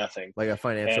 absolutely nothing. Like a And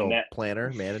financial that,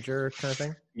 planner, manager kind of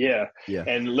thing? yeah. Yeah.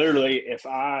 And literally,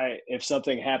 if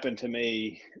something happened to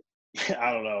me,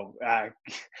 I don't know,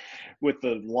 with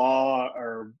the law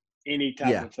or any type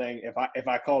Yeah. of thing, if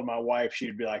I called my wife,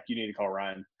 she'd be like, "You need to call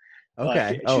Ryan." Like,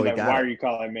 Okay. Oh, she's we like, got "Why are it. you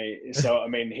calling me?" So I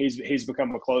mean, he's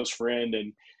become a close friend,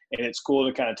 and it's cool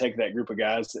to kind of take that group of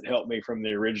guys that helped me from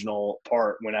the original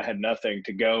part when I had nothing,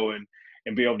 to go and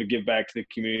be able to give back to the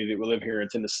community that we live here in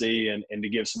Tennessee, and to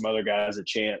give some other guys a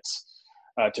chance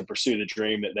to pursue the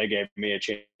dream that they gave me a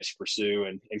chance to pursue,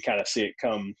 and kind of see it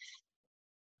come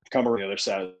around the other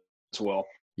side as well.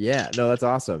 Yeah, no, that's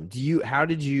awesome. How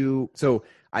did you, so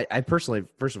I personally,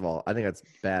 first of all, I think that's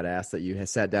badass that you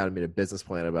sat down and made a business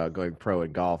plan about going pro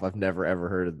in golf. I've never ever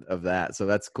heard of that. So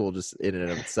that's cool just in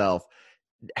and of itself.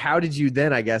 How did you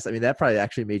then, I guess, I mean, that probably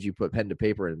actually made you put pen to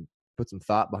paper and put some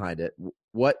thought behind it.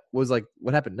 What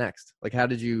happened next? Like, how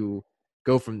did you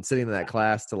go from sitting in that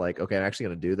class to like, okay, I'm actually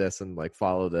going to do this and like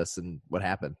follow this, and what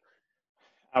happened?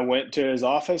 I went to his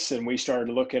office and we started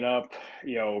looking up,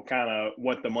 kind of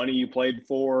what the money you played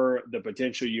for, the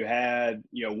potential you had,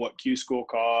 what Q school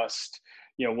cost,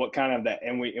 what kind of that,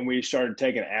 and we started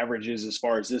taking averages as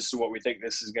far as this is what we think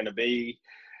this is going to be,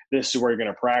 this is where you're going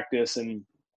to practice, and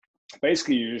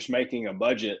basically you're just making a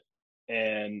budget,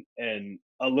 and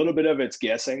a little bit of it's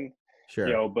guessing,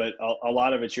 Sure. but a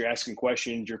lot of it you're asking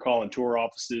questions, you're calling tour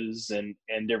offices and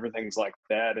different things like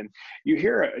that. And you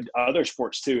hear other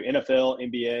sports too, NFL,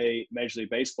 NBA, Major League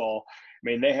Baseball. I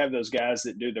mean, they have those guys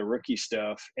that do the rookie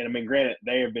stuff, and I mean, granted,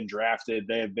 they have been drafted,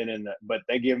 they have been in the, but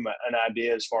they give them an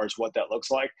idea as far as what that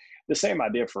looks like. The same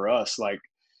idea for us, like,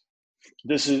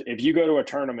 this is, if you go to a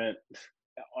tournament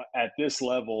at this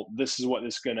level, this is what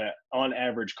this is going to, on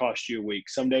average, cost you a week.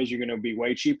 Some days you're going to be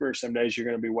way cheaper. Some days you're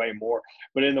going to be way more.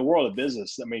 But in the world of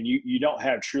business, I mean, you don't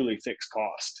have truly fixed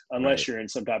cost unless Right. you're in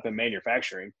some type of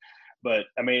manufacturing. But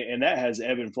I mean, and that has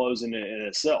ebb and flows in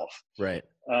itself, Right.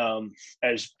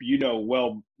 as you know,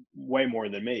 well, way more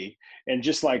than me. And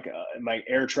just like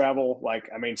air travel, like,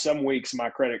 I mean, some months my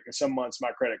credit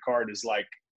card is like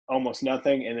almost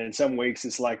nothing, and then some weeks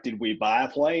it's like, did we buy a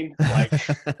plane? Like,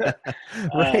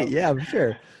 Right. um, Yeah, I'm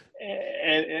sure.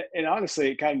 and honestly,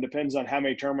 it kind of depends on how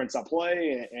many tournaments I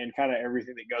play, and kind of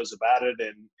everything that goes about it,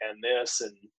 and this,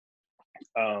 and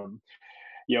um,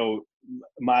 you know,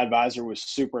 my advisor was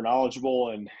super knowledgeable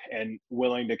and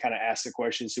willing to kind of ask the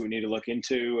questions that we need to look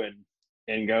into,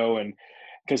 and go, and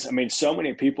because I mean, so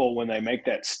many people when they make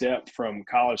that step from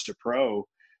college to pro,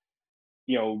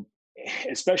 you know,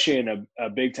 especially in a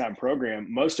big time program,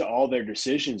 most of all their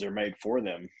decisions are made for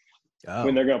them. When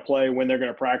Oh. they're going to play, when they're going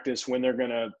to practice, when they're going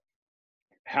to,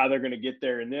 how they're going to get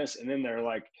there in this, and then they're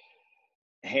like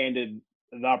handed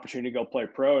the opportunity to go play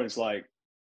pro, and it's like,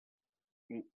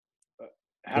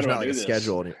 how There's do I not like do a this?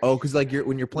 schedule. Oh, because like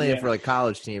when you're playing Yeah, for like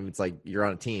college team, it's like you're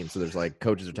on a team. So there's like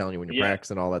coaches are telling you when you're yeah.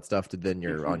 practicing all that stuff. To then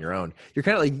you're on your own. You're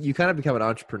kind of like you kind of become an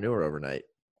entrepreneur overnight.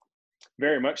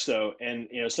 Very much so. And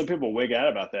some people wig out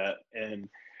about that. And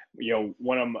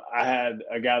one of them, I had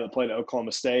a guy that played at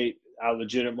Oklahoma State.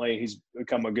 He's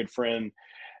become a good friend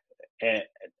at,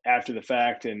 after the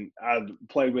fact, and I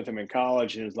played with him in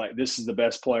college, and it was like, this is the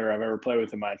best player I've ever played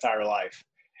with in my entire life.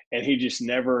 And he just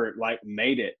never like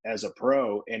made it as a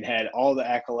pro, and had all the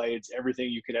accolades, everything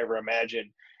you could ever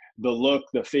imagine, the look,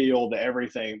 the feel, the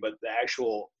everything, but the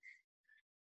actual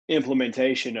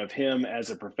implementation of him as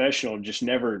a professional just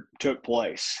never took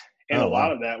place. And a Oh lot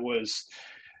wow. of that was,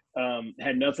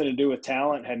 had nothing to do with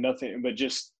talent, had nothing, but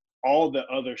just all the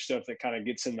other stuff that kind of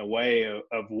gets in the way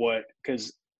of what,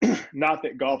 because not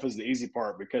that golf is the easy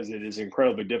part, because it is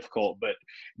incredibly difficult, but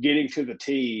getting to the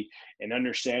tee and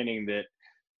understanding that,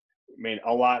 I mean,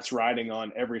 a lot's riding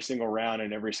on every single round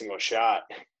and every single shot,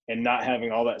 and not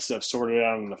having all that stuff sorted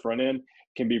out on the front end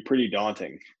can be pretty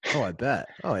daunting. Oh, I bet.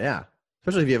 Oh yeah.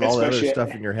 Especially if you have all the other Especially,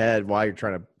 stuff in your head while you're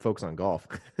trying to focus on golf.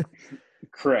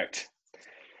 correct,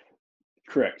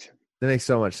 correct. That makes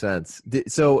so much sense.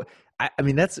 So, I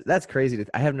mean, that's crazy.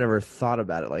 I have never thought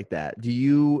about it like that. Do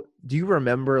you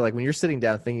remember like when you're sitting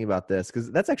down thinking about this?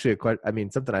 Because that's actually a quite. I mean,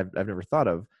 something I've never thought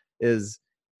of is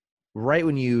right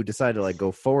when you decide to like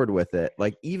go forward with it.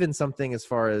 Like even something as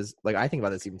far as like I think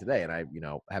about this even today, and I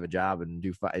have a job and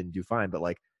do fine. But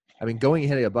like I mean, going and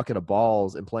hitting a bucket of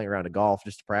balls and playing around a golf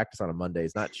just to practice on a Monday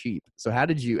is not cheap. So how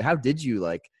did you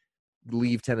like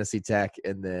leave Tennessee Tech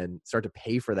and then start to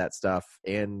pay for that stuff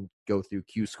and go through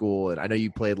Q school? And I know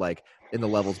you played like in the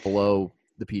levels below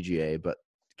the PGA, but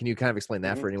can you kind of explain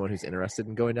that Mm-hmm. for anyone who's interested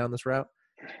in going down this route?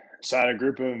 So I had a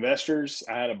group of investors.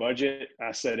 I had a budget.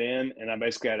 I set in, and I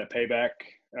basically had a payback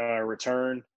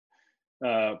return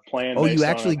plan Oh, you based on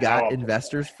actually how got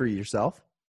investors for yourself?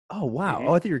 Oh, wow.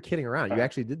 Oh, I thought you were kidding around. You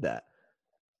actually did that.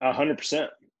 100%.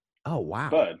 Oh, wow.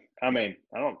 But I mean,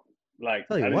 I don't like.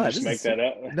 Tell I you didn't what, just this make is that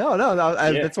up. no.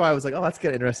 Yeah, That's why I was like, oh, that's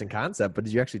an interesting concept. But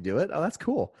did you actually do it? Oh, that's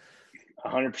cool.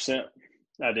 100%.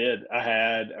 I did. I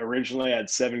had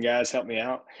 7 guys help me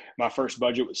out. My first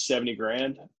budget was 70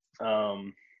 grand.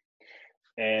 Um,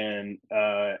 and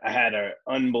I had an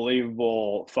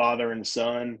unbelievable father and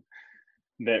son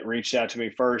that reached out to me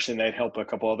first, and they'd help a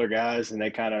couple other guys, and they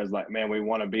kind of was like, man, we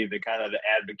want to be the kind of the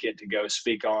advocate to go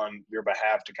speak on your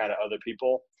behalf to kind of other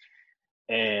people,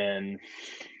 and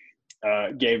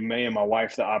gave me and my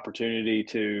wife the opportunity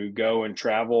to go and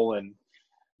travel and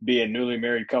be a newly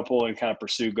married couple and kind of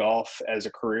pursue golf as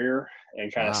a career,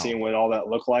 and kind of Wow. seeing what all that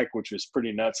looked like, which was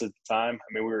pretty nuts at the time.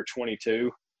 I mean, we were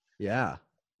 22. Yeah.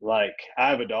 Like, I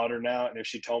have a daughter now, and if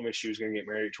she told me she was going to get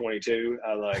married at 22,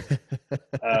 I like,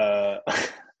 uh,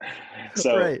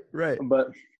 so, Right, right. but,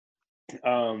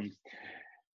 um,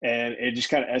 And it just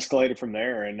kind of escalated from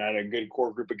there. And I had a good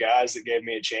core group of guys that gave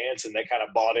me a chance, and they kind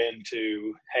of bought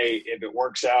into, hey, if it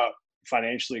works out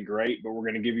financially, great, but we're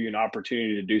going to give you an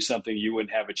opportunity to do something you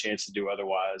wouldn't have a chance to do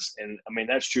otherwise. And I mean,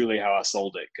 that's truly how I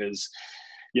sold it. Because,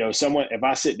 someone, if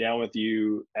I sit down with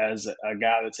you as a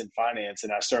guy that's in finance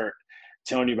and I start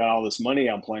telling you about all this money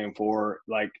I'm playing for,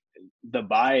 like, the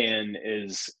buy-in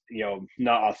is,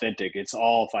 not authentic. It's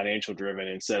all financial driven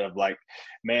instead of like,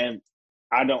 man,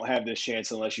 I don't have this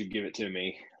chance unless you give it to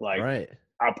me. Like, Right.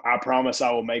 I promise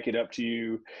I will make it up to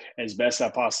you as best I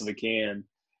possibly can.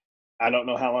 I don't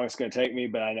know how long it's going to take me,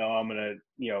 but I know I'm going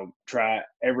to, try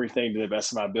everything to the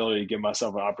best of my ability to give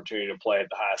myself an opportunity to play at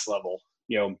the highest level.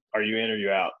 Are you in or you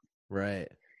out? Right.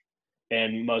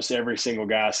 And most every single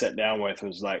guy I sat down with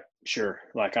was like, sure,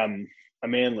 like I'm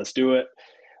in, let's do it.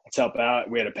 Let's help out.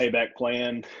 We had a payback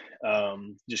plan,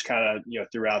 just kind of,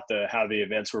 throughout how the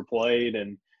events were played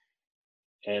and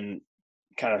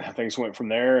kind of how things went from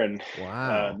there. And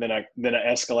Wow. then I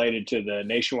escalated to the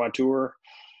nationwide tour,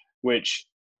 which,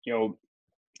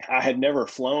 I had never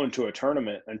flown to a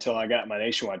tournament until I got my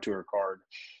nationwide tour card.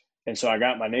 And so I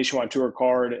got my nationwide tour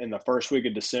card in the first week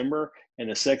of December and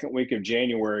the second week of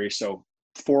January. So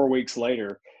 4 weeks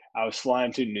later, I was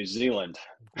flying to New Zealand.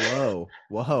 Whoa.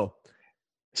 Whoa.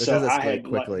 That So does I escalate had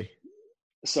quickly.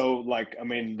 I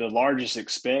mean, the largest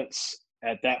expense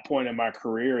at that point in my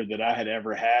career that I had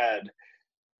ever had,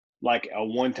 like a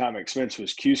one-time expense,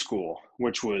 was Q school,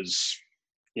 which was,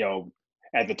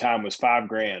 at the time was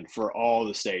 $5,000 for all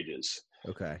the stages.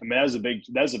 Okay. I mean,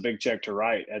 that was a big check to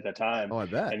write at the time. Oh, I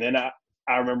bet. And then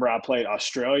I remember I played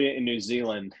Australia and New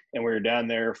Zealand, and we were down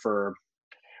there for,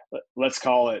 let's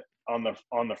call it, on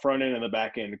the front end and the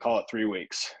back end, call it 3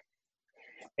 weeks.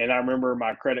 And I remember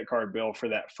my credit card bill for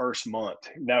that first month.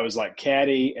 That was like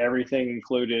caddy, everything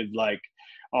included. Like,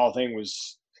 all thing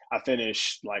was, I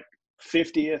finished like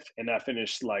 50th, and I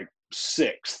finished like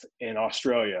 6th in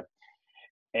Australia,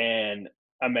 and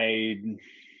I made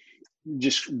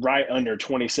just right under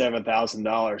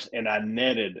 $27,000, and I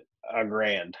netted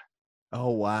 $1,000. Oh,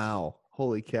 wow.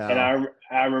 Holy And cow.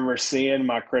 I remember seeing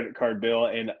my credit card bill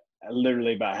and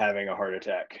literally about having a heart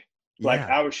attack. Like,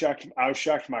 Yeah. I was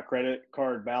shocked my credit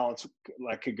card balance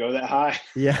like could go that high.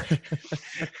 Yeah.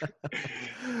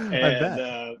 I And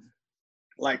bet.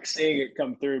 like seeing it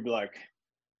come through, be like,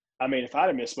 I mean, if I'd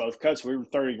have missed both cuts, we were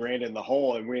 30,000 in the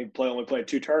hole, and we only played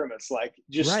 2 tournaments. Like,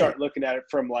 just Right. start looking at it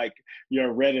from like,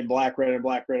 red and black, red and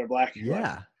black, red and black. Like,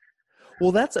 Yeah.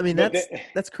 Well, I mean, but then,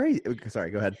 that's crazy.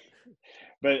 Sorry, go ahead.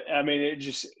 but I mean, it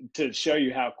just to show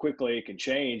you how quickly it can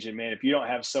change. And man, if you don't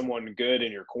have someone good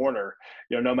in your corner,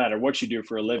 no matter what you do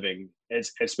for a living,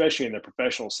 it's especially in the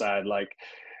professional side. Like,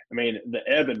 I mean, the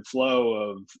ebb and flow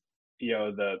of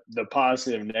the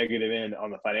positive, negative end on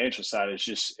the financial side is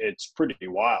just, it's pretty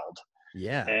wild.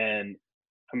 Yeah. And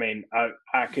I mean,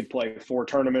 I could play 4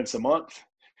 tournaments a month.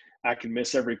 I could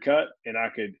miss every cut, and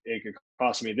it could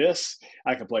cost me this.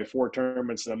 I could play 4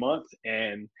 tournaments in a month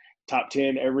and top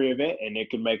 10 every event, and it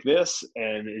could make this.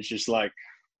 And it's just like,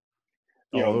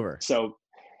 All over. so,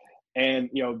 and,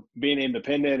 being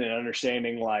independent and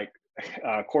understanding like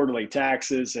quarterly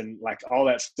taxes and like all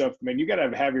that stuff, man, you got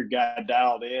to have your guy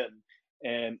dialed in.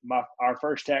 And our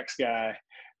first tax guy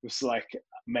was like,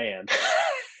 man,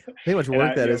 How much and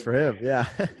work that is for him. Yeah.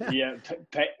 yeah,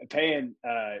 paying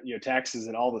taxes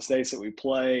in all the states that we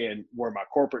play and where my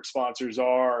corporate sponsors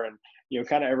are, and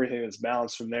kind of everything that's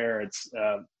balanced from there. It's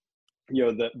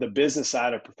the business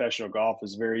side of professional golf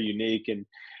is very unique, and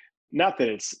not that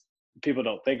it's people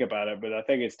don't think about it, but I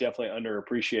think it's definitely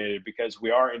underappreciated because we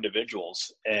are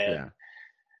individuals, Yeah.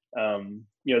 and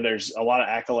there's a lot of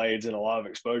accolades and a lot of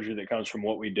exposure that comes from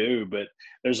what we do, but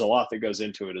there's a lot that goes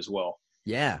into it as well.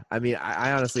 Yeah. I mean,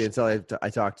 I honestly, until I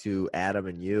talked to Adam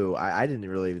and you, I didn't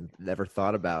really even never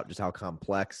thought about just how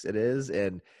complex it is.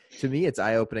 And to me, it's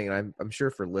eye opening. And I'm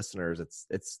sure for listeners,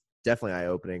 it's definitely eye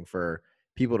opening for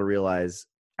people to realize.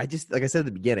 Like I said at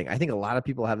the beginning, I think a lot of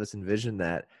people have this envision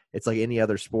that it's like any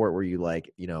other sport where you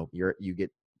like, you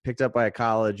get picked up by a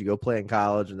college, you go play in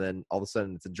college, and then all of a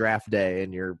sudden it's a draft day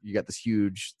and you got this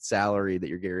huge salary that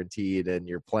you're guaranteed and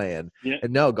you're playing. Yeah.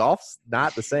 And no, golf's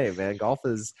not the same, man. Golf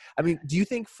is, I mean, do you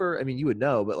think you would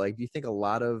know, but like, do you think a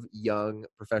lot of young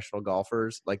professional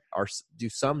golfers like do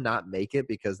some not make it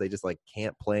because they just like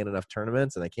can't play in enough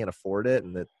tournaments and they can't afford it,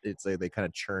 and that it's like they kind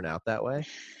of churn out that way?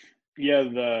 Yeah,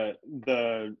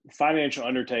 the financial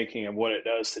undertaking of what it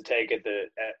does to take it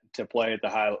to play at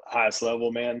the highest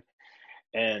level, man.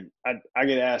 And I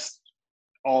get asked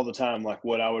all the time like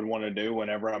what I would want to do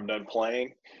whenever I'm done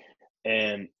playing,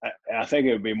 and I think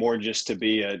it would be more just to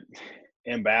be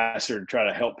ambassador to try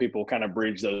to help people kind of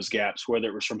bridge those gaps, whether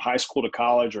it was from high school to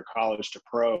college or college to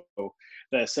pro.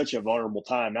 That's such a vulnerable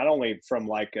time, not only from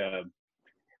like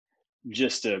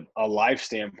just a life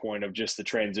standpoint of just the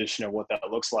transition of what that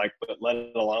looks like, but let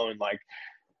alone like,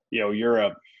 you're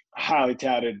a highly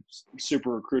touted,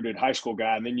 super recruited high school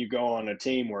guy, and then you go on a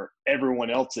team where everyone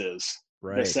else is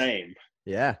the same.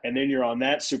 Yeah. And then you're on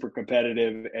that super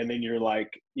competitive, and then you're like,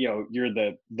 you're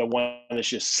the one that's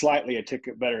just slightly a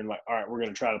ticket better, and like, all right, we're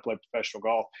going to try to play professional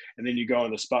golf. And then you go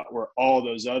in the spot where all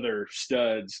those other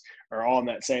studs are all in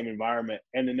that same environment,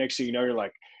 and the next thing you know, you're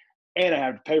like, and I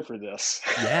have to pay for this.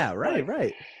 Yeah, right,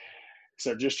 right.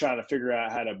 So just trying to figure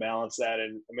out how to balance that.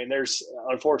 And I mean,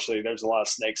 unfortunately, there's a lot of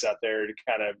snakes out there to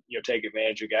kind of, take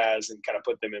advantage of guys and kind of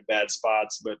put them in bad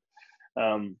spots. But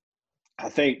I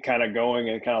think kind of going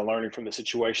and kind of learning from the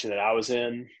situation that I was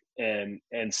in and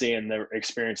seeing the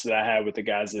experience that I had with the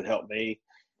guys that helped me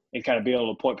and kind of be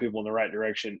able to point people in the right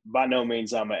direction. By no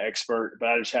means I'm an expert, but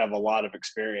I just have a lot of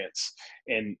experience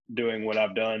in doing what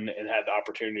I've done and had the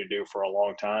opportunity to do for a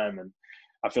long time. And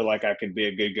I feel like I could be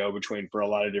a good go-between for a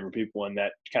lot of different people in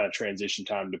that kind of transition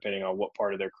time, depending on what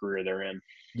part of their career they're in.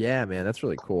 Yeah, man, that's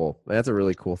really cool. That's a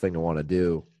really cool thing to want to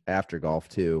do after golf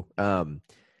too.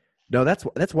 No,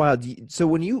 that's wild. So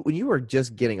when you were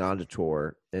just getting onto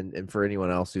tour, and for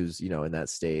anyone else who's in that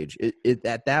stage, it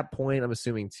at that point, I'm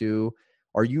assuming too,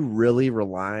 are you really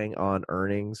relying on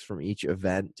earnings from each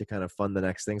event to kind of fund the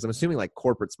next things? I'm assuming like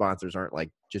corporate sponsors aren't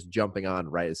like just jumping on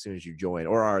right as soon as you join,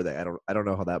 or are they? I don't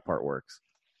know how that part works.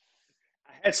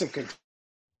 I had some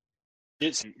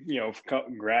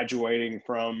graduating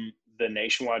from the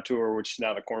Nationwide Tour, which is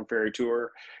now the Korn Ferry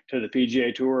Tour, to the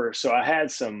PGA Tour. So I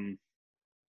had some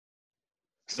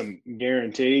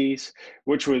guarantees,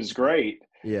 which was great.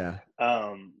 Yeah.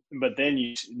 But then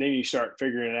you start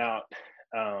figuring out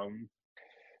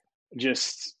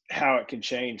just how it can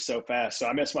change so fast. So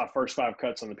I missed my first 5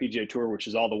 cuts on the PGA Tour, which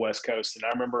is all the West Coast. And I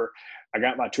remember I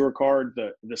got my tour card,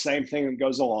 the same thing that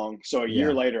goes along. So a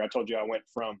year later, I told you I went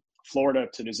from Florida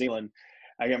to New Zealand.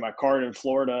 I get my card in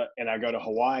Florida and I go to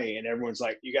Hawaii, and everyone's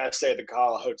like, you got to stay at the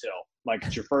Kahala Hotel. Like,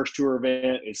 it's your first tour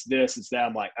event. It's this, it's that.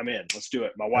 I'm like, I'm in. Let's do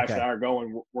it. My wife and I are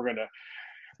going. We're going to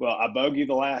 – well, I bogeyed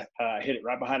the last hit it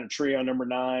right behind a tree on number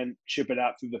 9, chip it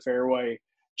out through the fairway,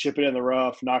 chip it in the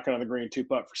rough, knock it on the green,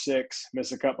 2-putt for 6,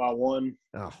 miss a cut by 1.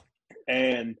 Oh.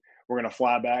 And we're going to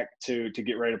fly back to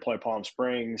get ready to play Palm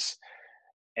Springs.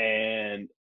 And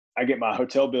I get my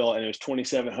hotel bill, and it was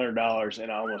 $2,700,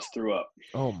 and I almost threw up.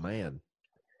 Oh, man.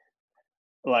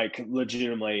 Like,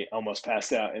 legitimately almost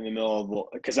passed out in the middle of the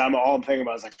 – because all I'm thinking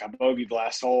about is, like, I bogeyed the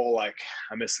last hole. Like,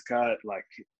 I missed the cut. Like,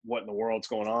 what in the world's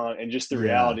going on? And just the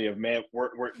reality of, man,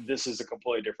 this is a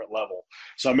completely different level.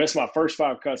 So I missed my first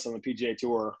 5 cuts on the PGA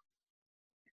Tour.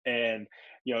 And,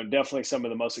 definitely some of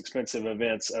the most expensive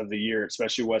events of the year,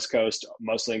 especially West Coast,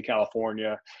 mostly in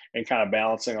California, and kind of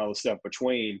balancing all the stuff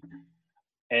between.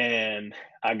 And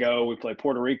we play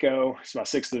Puerto Rico. It's my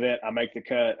 6th event. I make the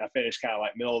cut. I finish kind of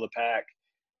like middle of the pack.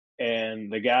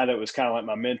 And the guy that was kind of like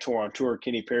my mentor on tour,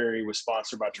 Kenny Perry, was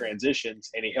sponsored by Transitions,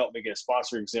 and he helped me get a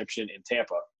sponsor exemption in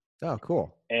Tampa. Oh,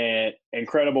 cool. And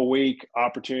incredible week,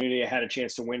 opportunity. I had a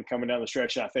chance to win coming down the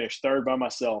stretch, and I finished 3rd by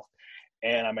myself.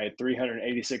 And I made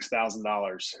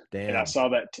 $386,000. Damn. And I saw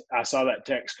that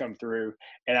text come through,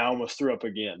 and I almost threw up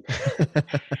again.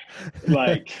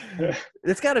 Like,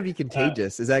 it's got to be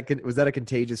contagious. Was that a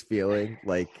contagious feeling?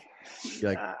 Like,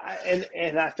 you're like,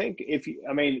 and I think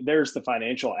there's the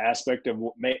financial aspect of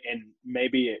and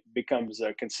maybe it becomes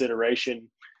a consideration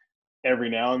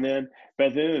every now and then. But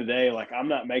at the end of the day, like, I'm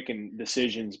not making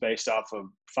decisions based off of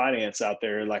finance out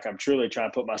there. Like, I'm truly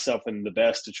trying to put myself in the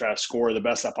best to try to score the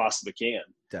best I possibly can.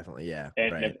 Definitely. Yeah.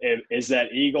 And right. if is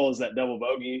that eagle, is that double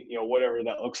bogey, whatever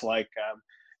that looks like,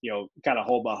 kind of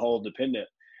hole by hole dependent.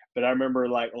 But I remember,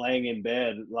 like, laying in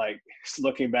bed, like,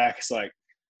 looking back, it's like,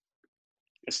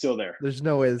 it's still there. There's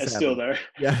no way it's still there.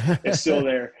 Yeah. It's still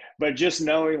there. But just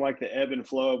knowing, like, the ebb and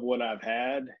flow of what I've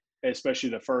had, especially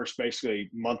the first basically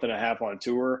month and a half on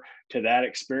tour, to that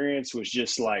experience was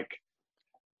just like,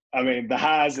 the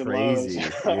highs and lows.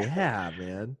 Yeah,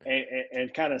 man.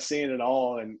 And kind of seeing it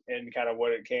all and kind of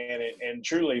what it can. And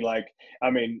truly, like,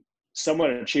 someone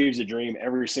achieves a dream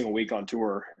every single week on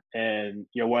tour. And,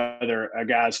 whether a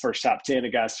guy's first top 10,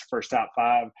 a guy's first top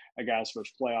 5, a guy's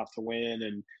first playoff to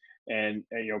win, and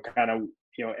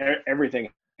everything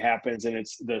happens. And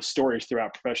it's the stories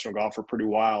throughout professional golf are pretty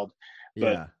wild.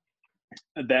 But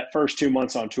that first 2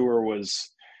 months on tour was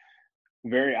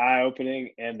very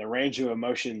eye-opening, and the range of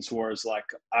emotions was like,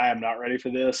 I am not ready for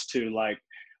this, to like,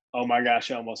 oh my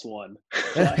gosh, I almost won.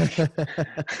 This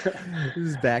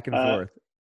is back and forth.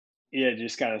 yeah,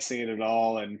 just kind of seeing it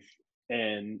all, and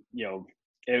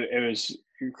it was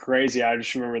crazy. I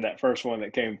just remember that first one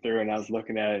that came through, and I was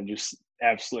looking at it and just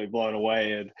absolutely blown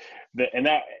away. And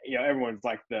that everyone's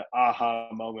like the aha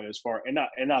moment as far, and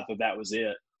not that that was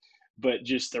it, but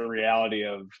just the reality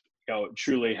of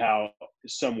truly how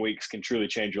some weeks can truly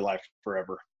change your life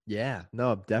forever. Yeah,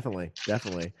 no, definitely,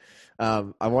 definitely.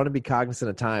 I want to be cognizant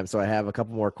of time, so I have a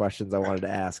couple more questions I wanted to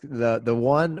ask. The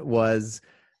one was,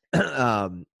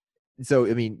 so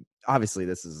I mean, obviously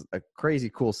this is a crazy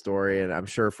cool story, and I'm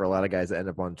sure for a lot of guys that end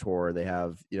up on tour, they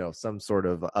have some sort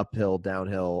of uphill,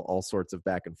 downhill, all sorts of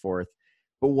back and forth.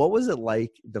 But what was it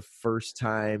like the first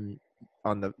time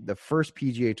on the first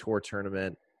PGA Tour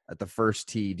tournament at the first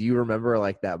tee? Do you remember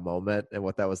like that moment and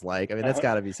what that was like? I mean, that's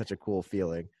got to be such a cool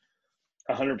feeling.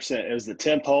 100%. It was the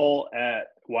 10th hole at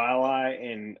Waialae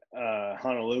in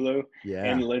Honolulu. Yeah.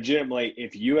 And legitimately,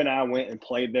 if you and I went and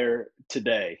played there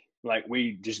today, like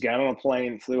we just got on a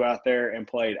plane, flew out there and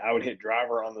played, I would hit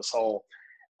driver on this hole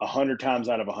 100 times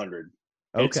out of 100.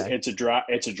 Okay. It's a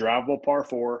drivable par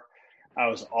four. I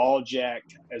was all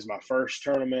jacked as my first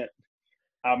tournament.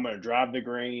 I'm gonna drive the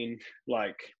green.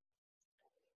 Like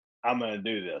I'm going to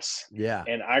do this. Yeah.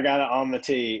 And I got it on the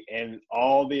tee, and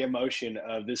all the emotion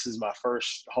of this is my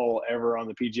first hole ever on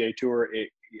the PGA Tour, it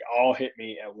all hit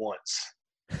me at once.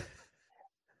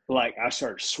 Like I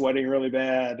started sweating really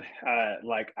bad.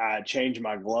 Like I changed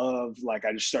my glove. Like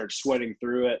I just started sweating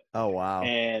through it. Oh, wow.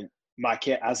 And my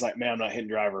cat, I was like, man, I'm not hitting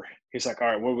driver. He's like, all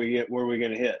right, where are we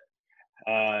going to hit?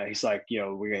 He's like, we're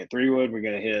going to hit 3-wood. We're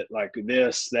going to hit like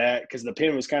this, that, because the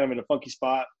pin was kind of in a funky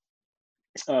spot.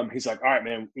 He's like, all right,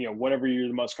 man, whatever you're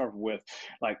the most comfortable with,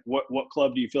 like what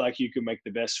club do you feel like you could make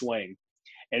the best swing?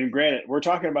 And granted, we're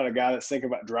talking about a guy that's thinking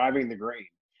about driving the green.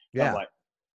 Yeah. I'm like,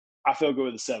 I feel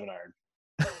good with a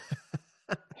 7-iron.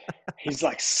 He's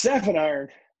like, 7-iron?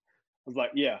 I was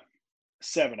like, yeah,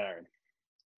 7-iron.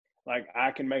 Like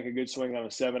I can make a good swing on a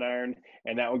 7-iron,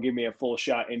 and that will give me a full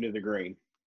shot into the green.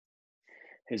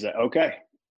 He's like, okay.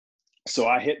 So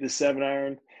I hit the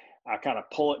 7-iron. I kind of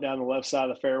pull it down the left side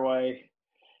of the fairway.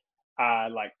 I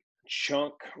like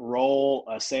chunk roll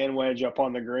a sand wedge up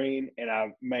on the green, and I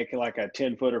make like a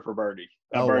 10-footer for birdie.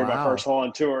 I birdied my first hole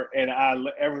on tour, and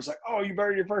everyone's like, "Oh, you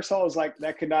birdied your first hole!" It's like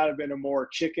that could not have been a more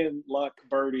chicken luck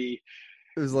birdie.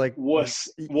 It was like wuss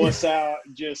out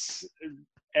just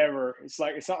ever. It's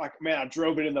not like, man, I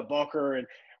drove it in the bunker and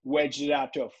wedged it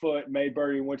out to a foot, made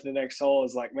birdie, went to the next hole.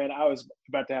 It's like, man, I was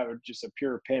about to have just a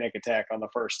pure panic attack on the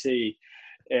first tee,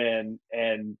 and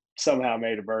somehow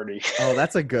made a birdie. Oh,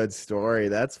 that's a good story.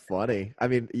 That's funny. I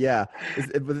mean, yeah,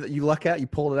 you luck out, you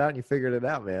pulled it out, and you figured it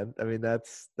out, man. I mean,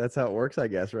 that's how it works, I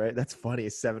guess, right? That's funny.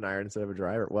 7-iron instead of a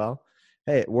driver. Well,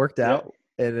 hey, it worked out,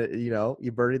 and you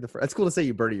birdied That's cool to say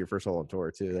you birdied your first hole on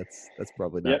tour too. That's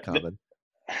probably not common.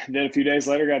 Then a few days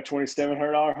later, got a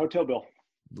 $2,700 hotel bill.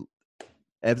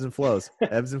 Ebbs and flows.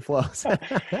 Ebbs and flows.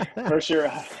 For sure.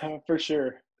 For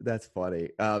sure. That's funny.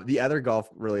 The other golf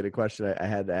related question I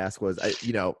had to ask was,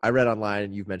 I read online,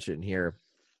 and you've mentioned it here,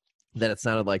 that it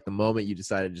sounded like the moment you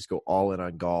decided to just go all in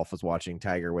on golf was watching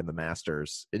Tiger win the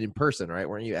Masters in person, right?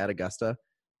 Weren't you at Augusta?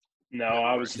 No,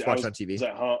 I was just watching on TV. Was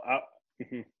at home.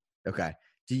 Okay.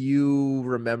 Do you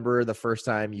remember the first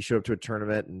time you showed up to a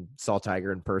tournament and saw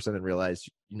Tiger in person and realized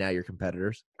now you're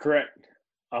competitors? Correct.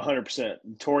 100%.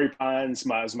 Torrey Pines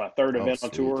was my third event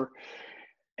on tour.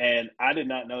 And I did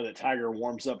not know that Tiger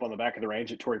warms up on the back of the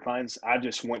range at Torrey Pines. I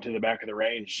just went to the back of the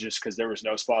range just because there was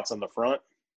no spots on the front.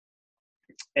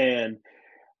 And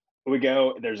we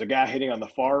go, there's a guy hitting on the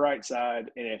far right side.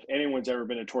 And if anyone's ever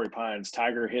been to Torrey Pines,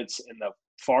 Tiger hits in the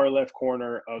far left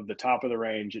corner of the top of the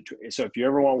range. So if you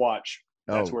ever want to watch,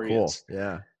 that's where he is.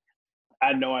 Yeah. I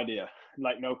had no idea,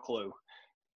 like no clue.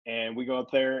 And we go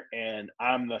up there, and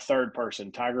I'm the third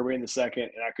person, Tiger being the second,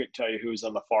 and I couldn't tell you who was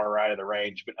on the far right of the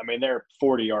range. But, I mean, they're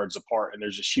 40 yards apart, and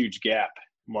there's this huge gap.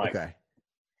 I'm like, okay,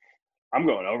 I'm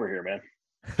going over here, man.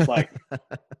 Like,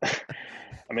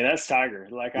 I mean, that's Tiger.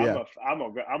 Like, I'm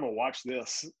gonna watch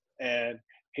this. And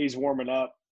he's warming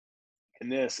up in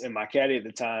this. And my caddy at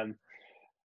the time,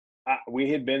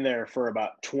 we had been there for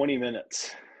about 20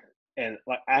 minutes, and,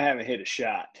 like, I haven't hit a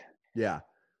shot. Yeah.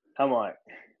 I'm like,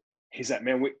 he's like,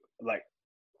 man,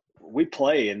 we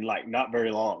play in like not very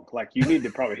long. Like you need to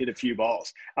probably hit a few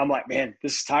balls. I'm like, man,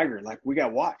 this is Tiger. Like we got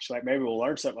to watch. Like maybe we'll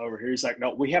learn something over here. He's like,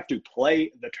 no, we have to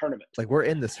play the tournament. Like we're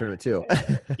in this tournament too.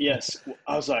 Yes.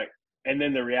 I was like, and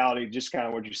then the reality, just kind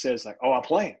of what you said, is like, oh, I'm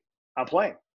playing.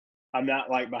 I'm not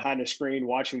like behind a screen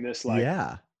watching this. Like,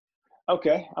 yeah.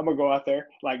 Okay, I'm gonna go out there,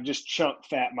 like just chunk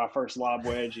fat my first lob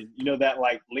wedge, and that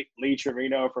like Lee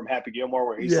Trevino from Happy Gilmore,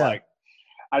 where he's like,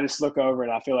 I just look over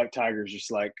and I feel like Tiger's just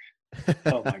like,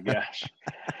 Oh my gosh.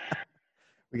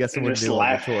 We got And someone just new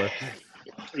on the tour.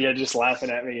 yeah, just laughing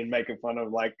at me and making fun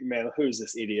of like, man, who's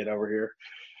this idiot over here?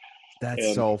 That's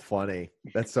And so funny.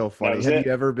 That's so that funny. was Have you it.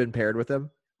 ever been paired with him?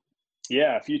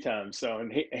 Yeah, a few times. So,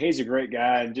 and he's a great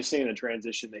guy, and just seeing the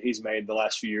transition that he's made the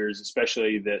last few years,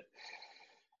 especially that,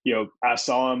 I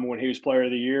saw him when he was player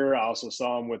of the year. I also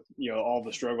saw him with, all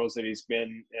the struggles that he's been,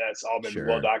 and it's all been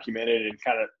well Sure. documented and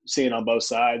kind of seeing on both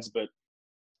sides. But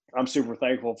I'm super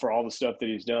thankful for all the stuff that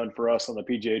he's done for us on the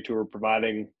PGA Tour,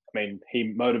 providing. I mean,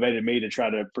 he motivated me to try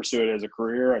to pursue it as a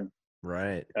career, and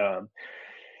Right.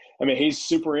 I mean, he's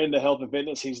super into health and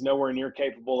fitness. He's nowhere near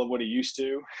capable of what he used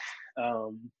to,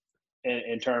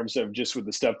 in terms of just with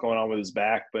the stuff going on with his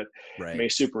back. But I mean, Right.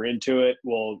 he's super into it.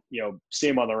 We'll, see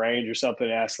him on the range or something,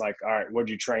 and ask like, all right, what'd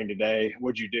you train today?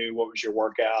 What'd you do? What was your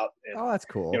workout? And, Oh, that's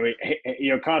cool.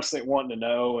 constantly wanting to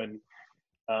know. And,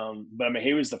 but I mean,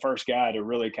 he was the first guy to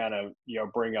really kind of,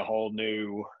 bring a whole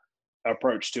new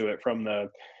approach to it from the,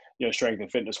 strength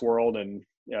and fitness world. And,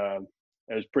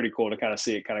 it was pretty cool to kind of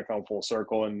see it kind of come full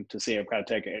circle and to see him kind of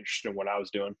take an interest in what I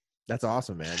was doing. That's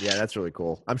awesome, man. Yeah, that's really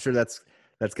cool. I'm sure that's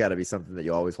got to be something that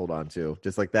you always hold on to.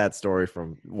 Just like that story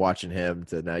from watching him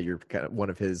to now you're kind of one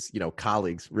of his,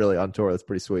 colleagues really on tour. That's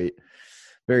pretty sweet.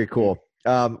 Very cool.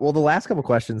 Well, the last couple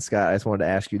questions, Scott, I just wanted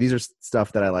to ask you. These are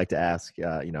stuff that I like to ask,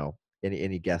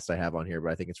 any guest I have on here,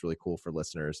 but I think it's really cool for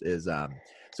listeners. Is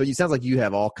so you sounds like you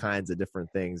have all kinds of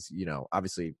different things.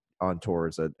 Obviously on tour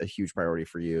is a huge priority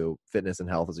for you. Fitness and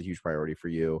health is a huge priority for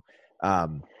you.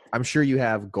 I'm sure you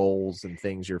have goals and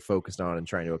things you're focused on and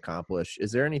trying to accomplish.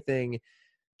 Is there anything,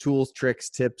 tools, tricks,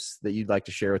 tips that you'd like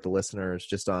to share with the listeners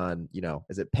just on,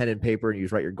 is it pen and paper and you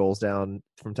just write your goals down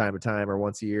from time to time or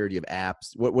once a year? Do you have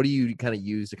apps? What do you kind of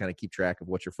use to kind of keep track of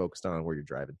what you're focused on and where you're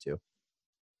driving to?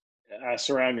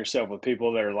 Surround yourself with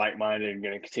people that are like-minded and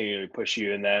going to continue to push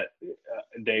you in that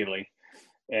daily.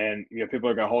 And, people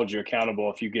are going to hold you accountable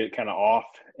if you get kind of off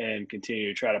and continue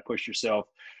to try to push yourself.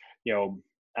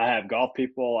 I have golf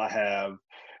people, I have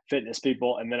fitness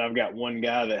people, and then I've got one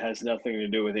guy that has nothing to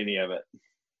do with any of it.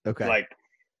 Okay. Like,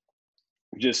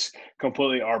 just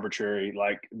completely arbitrary,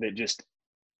 like that just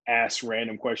asks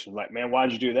random questions like, man,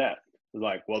 why'd you do that?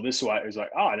 Like, well, this is why. It's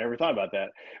like, oh, I never thought about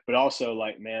that. But also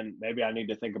like, man, maybe I need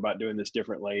to think about doing this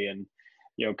differently. And,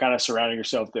 kind of surrounding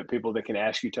yourself with people that can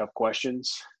ask you tough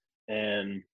questions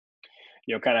and,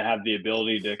 kind of have the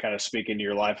ability to kind of speak into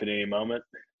your life at any moment.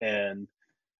 And,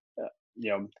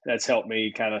 that's helped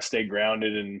me kind of stay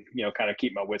grounded and, kind of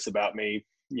keep my wits about me,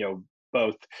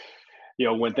 both,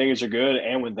 when things are good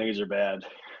and when things are bad.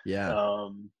 Yeah.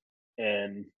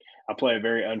 And I play a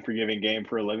very unforgiving game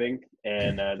for a living,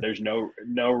 and there's no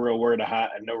real where to hide,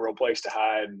 no real place to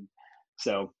hide. And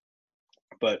so,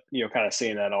 but kind of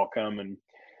seeing that all come, and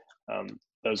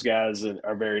those guys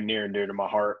are very near and dear to my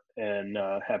heart, and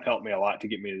have helped me a lot to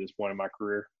get me to this point in my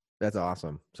career. That's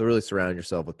awesome. So really surround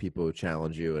yourself with people who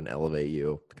challenge you and elevate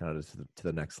you kind of to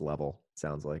the next level.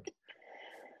 Sounds like.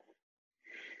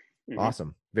 Mm-hmm.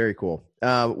 Awesome. Very cool.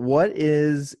 What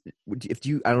is, I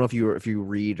don't know if you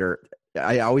read, or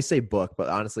I always say book, but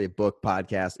honestly a book,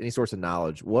 podcast, any source of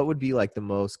knowledge, what would be like the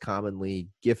most commonly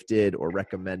gifted or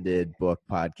recommended book,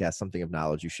 podcast, something of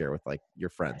knowledge you share with like your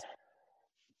friends?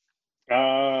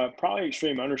 Probably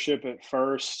Extreme Ownership at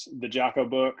first, the Jocko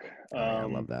book. Oh yeah, I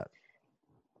love that.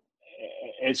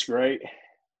 It's great.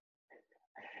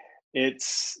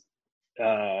 It's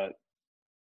uh,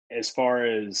 as far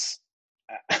as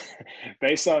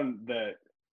based on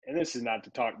and this is not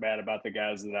to talk bad about the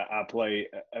guys that I play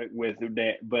with,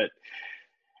 but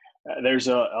there's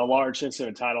a large sense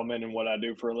of entitlement in what I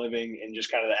do for a living, and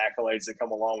just kind of the accolades that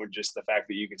come along with just the fact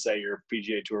that you can say you're a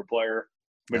PGA Tour player,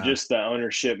 but Ah, just the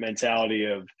ownership mentality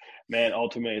of, man,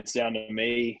 ultimately it's down to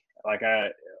me. Like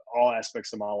all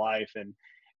aspects of my life, and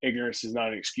ignorance is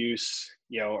not an excuse,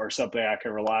 or something I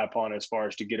can rely upon as far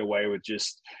as to get away with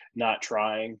just not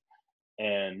trying.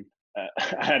 And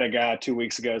I had a guy 2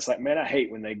 weeks ago. It's like, man, I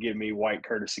hate when they give me white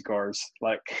courtesy cars.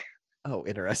 Like, oh,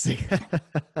 interesting.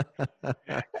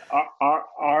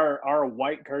 our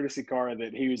white courtesy car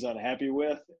that he was unhappy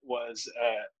with was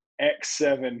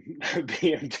X7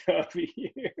 BMW.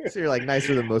 So you're like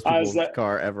nicer than most I was people's like,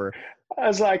 car ever.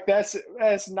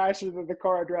 that's nicer than the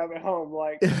car I drive at home.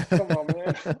 Like, come on,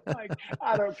 man. Like,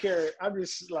 I don't care. I'm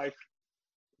just like,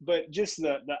 but just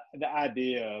the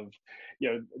idea of,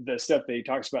 the stuff that he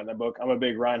talks about in the book. I'm a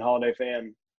big Ryan Holiday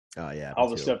fan. Oh yeah, me All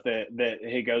the too. stuff that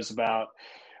he goes about,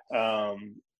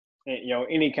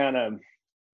 any kind of,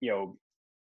 you know,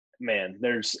 man,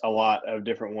 there's a lot of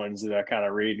different ones that I kind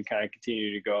of read and kind of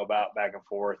continue to go about back and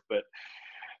forth. But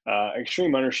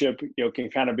extreme ownership, can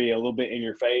kind of be a little bit in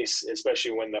your face,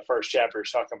 especially when the first chapter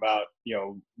is talking about,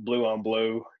 blue on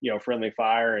blue, friendly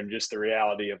fire, and just the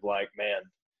reality of like, man,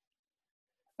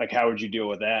 like how would you deal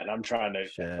with that? And I'm trying to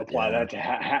Shit, apply yeah. that to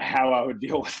how I would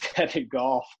deal with that in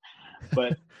golf,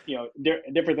 but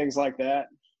different things like that.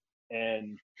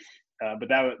 And but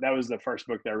that was the first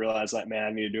book that I realized, like, man,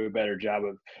 I need to do a better job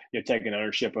of taking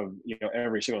ownership of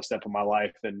every single step of my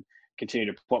life, and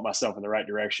continue to put myself in the right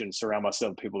direction, surround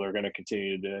myself with people that are going to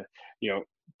continue to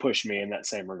push me in that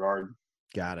same regard.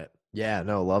 Got it. Yeah,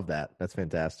 no, love that. That's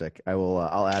fantastic.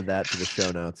 I'll add that to the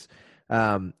show notes.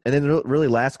 And then really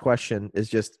last question is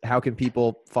just how can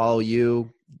people follow you,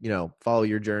 follow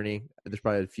your journey? There's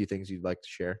probably a few things you'd like to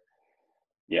share.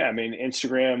 Yeah, I mean,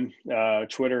 Instagram,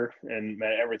 Twitter, and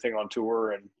everything on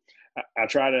tour. And I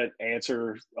try to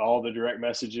answer all the direct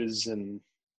messages, and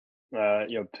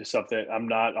stuff that I'm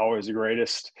not always the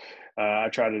greatest. I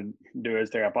try to do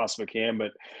everything I possibly can,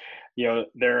 but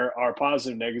there are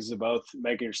positive and negatives of both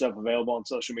making yourself available on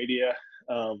social media.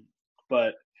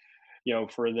 But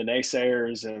for the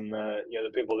naysayers and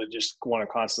the people that just want to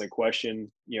constantly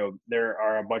question, there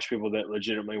are a bunch of people that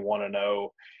legitimately want to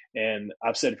know. And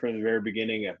I've said from the very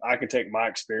beginning, if I could take my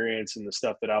experience and the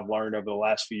stuff that I've learned over the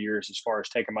last few years, as far as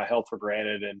taking my health for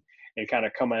granted and kind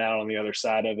of coming out on the other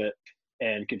side of it,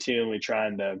 and continually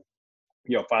trying to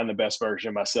find the best version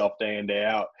of myself day in, day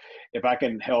out, if I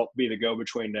can help be the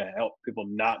go-between to help people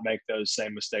not make those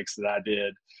same mistakes that I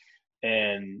did,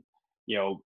 and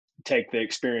take the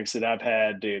experience that I've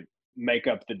had to make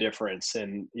up the difference,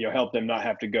 and help them not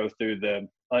have to go through the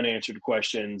unanswered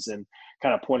questions, and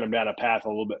kind of point them down a path a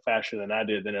little bit faster than I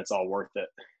did, then it's all worth it.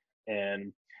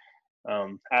 And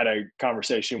I had a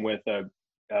conversation with a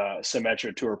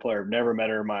Symetra tour player. I've never met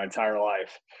her in my entire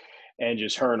life, and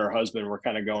just her and her husband were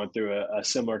kind of going through a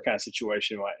similar kind of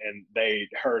situation, and they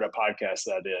heard a podcast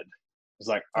that I did. It's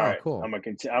like, all Oh, right, cool. I'm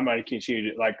gonna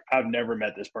continue to, like, I've never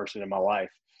met this person in my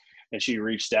life, and she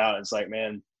reached out, and it's like,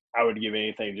 man, I would give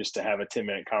anything just to have a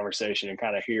 10-minute conversation and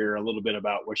kind of hear a little bit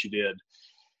about what you did.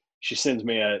 She sends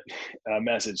me a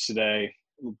message today,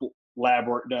 lab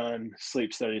work done,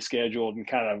 sleep study scheduled, and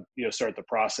kind of start the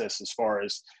process as far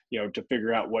as to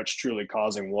figure out what's truly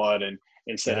causing what, and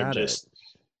instead of Got it. just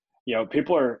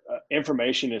people are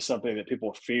information is something that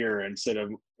people fear instead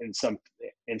of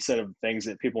things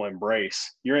that people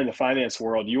embrace. You're in the finance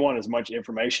world, you want as much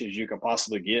information as you can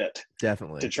possibly get to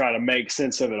Definitely. try to make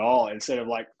sense of it all, instead of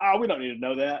like, oh, we don't need to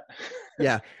know that.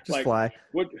 Yeah, just Like, fly.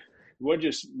 we'll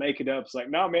just make it up. It's like,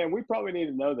 no, man, we probably need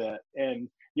to know that. And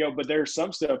but there's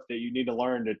some stuff that you need to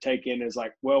learn to take in, is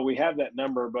like, well, we have that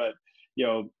number, but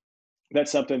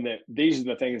that's something that these are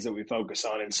the things that we focus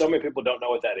on, and so many people don't know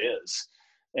what that is.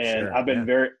 And Sure. Yeah.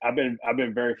 I've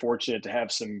been very fortunate to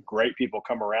have some great people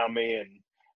come around me and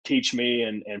teach me,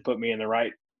 and put me in the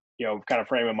right kind of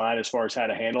frame of mind as far as how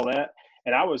to handle that.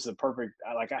 And I was the perfect,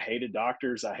 I hated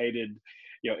doctors, I hated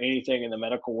anything in the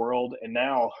medical world. And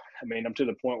now, I mean, I'm to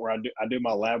the point where I do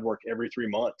my lab work every 3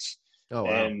 months, Oh, wow.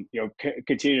 and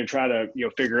continue to try to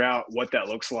figure out what that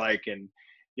looks like. And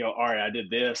all right, I did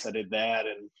this, I did that,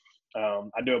 and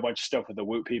I do a bunch of stuff with the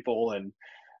Whoop people. And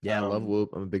Yeah, I love um,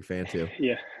 Whoop. I'm a big fan too.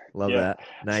 yeah, Love yeah. that.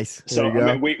 Nice. There So you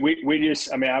I mean, go. we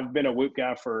just, I mean, I've been a Whoop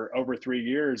guy for over 3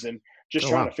 years, and just Oh,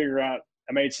 trying to wow. figure out.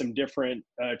 I made some different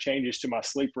changes to my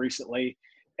sleep recently,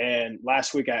 and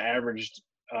last week I averaged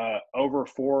over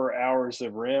 4 hours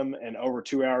of REM and over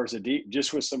 2 hours of deep,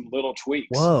 just with some little tweaks.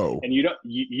 Whoa. And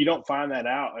you don't find that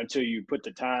out until you put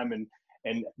the time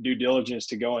and due diligence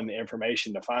to go in the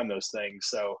information to find those things.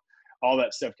 So all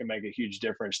that stuff can make a huge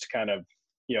difference to kind of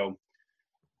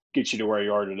get you to where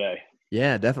you are today.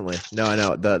 Yeah, definitely. No, I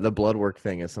know the blood work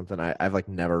thing is something I've like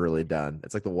never really done.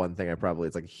 It's like the one thing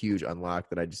it's like a huge unlock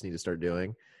that I just need to start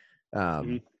doing.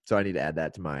 Mm-hmm. So I need to add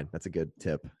that to mine. That's a good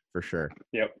tip for sure.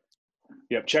 Yep.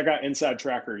 Yep. Check out Inside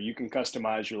Tracker. You can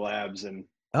customize your labs, and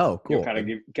Oh, cool. kind of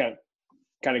give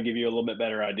you a little bit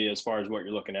better idea as far as what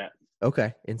you're looking at.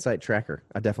 Okay. Insight Tracker.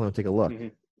 I definitely will take a look. Mm-hmm.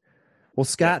 Well, Yep.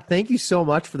 Scott, thank you so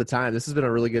much for the time. This has been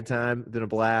a really good time. Been a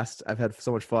blast. I've had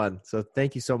so much fun. So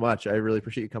thank you so much. I really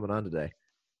appreciate you coming on today.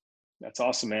 That's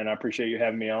awesome, man. I appreciate you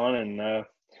having me on, and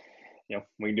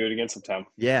we can do it again sometime.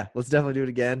 Yeah, let's definitely do it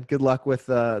again. Good luck with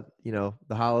the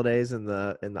holidays and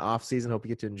the off season. Hope you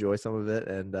get to enjoy some of it,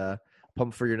 and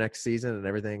pump for your next season and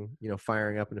everything,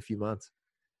 firing up in a few months.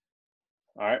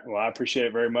 All right. Well, I appreciate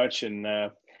it very much, and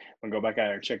I'm gonna go back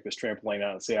out and check this trampoline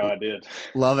out and see how I did.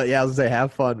 Love it. Yeah, I was gonna say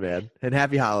have fun, man. And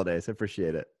happy holidays. I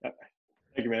appreciate it. Thank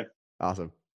you, man.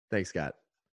 Awesome. Thanks, Scott.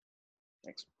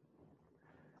 Thanks.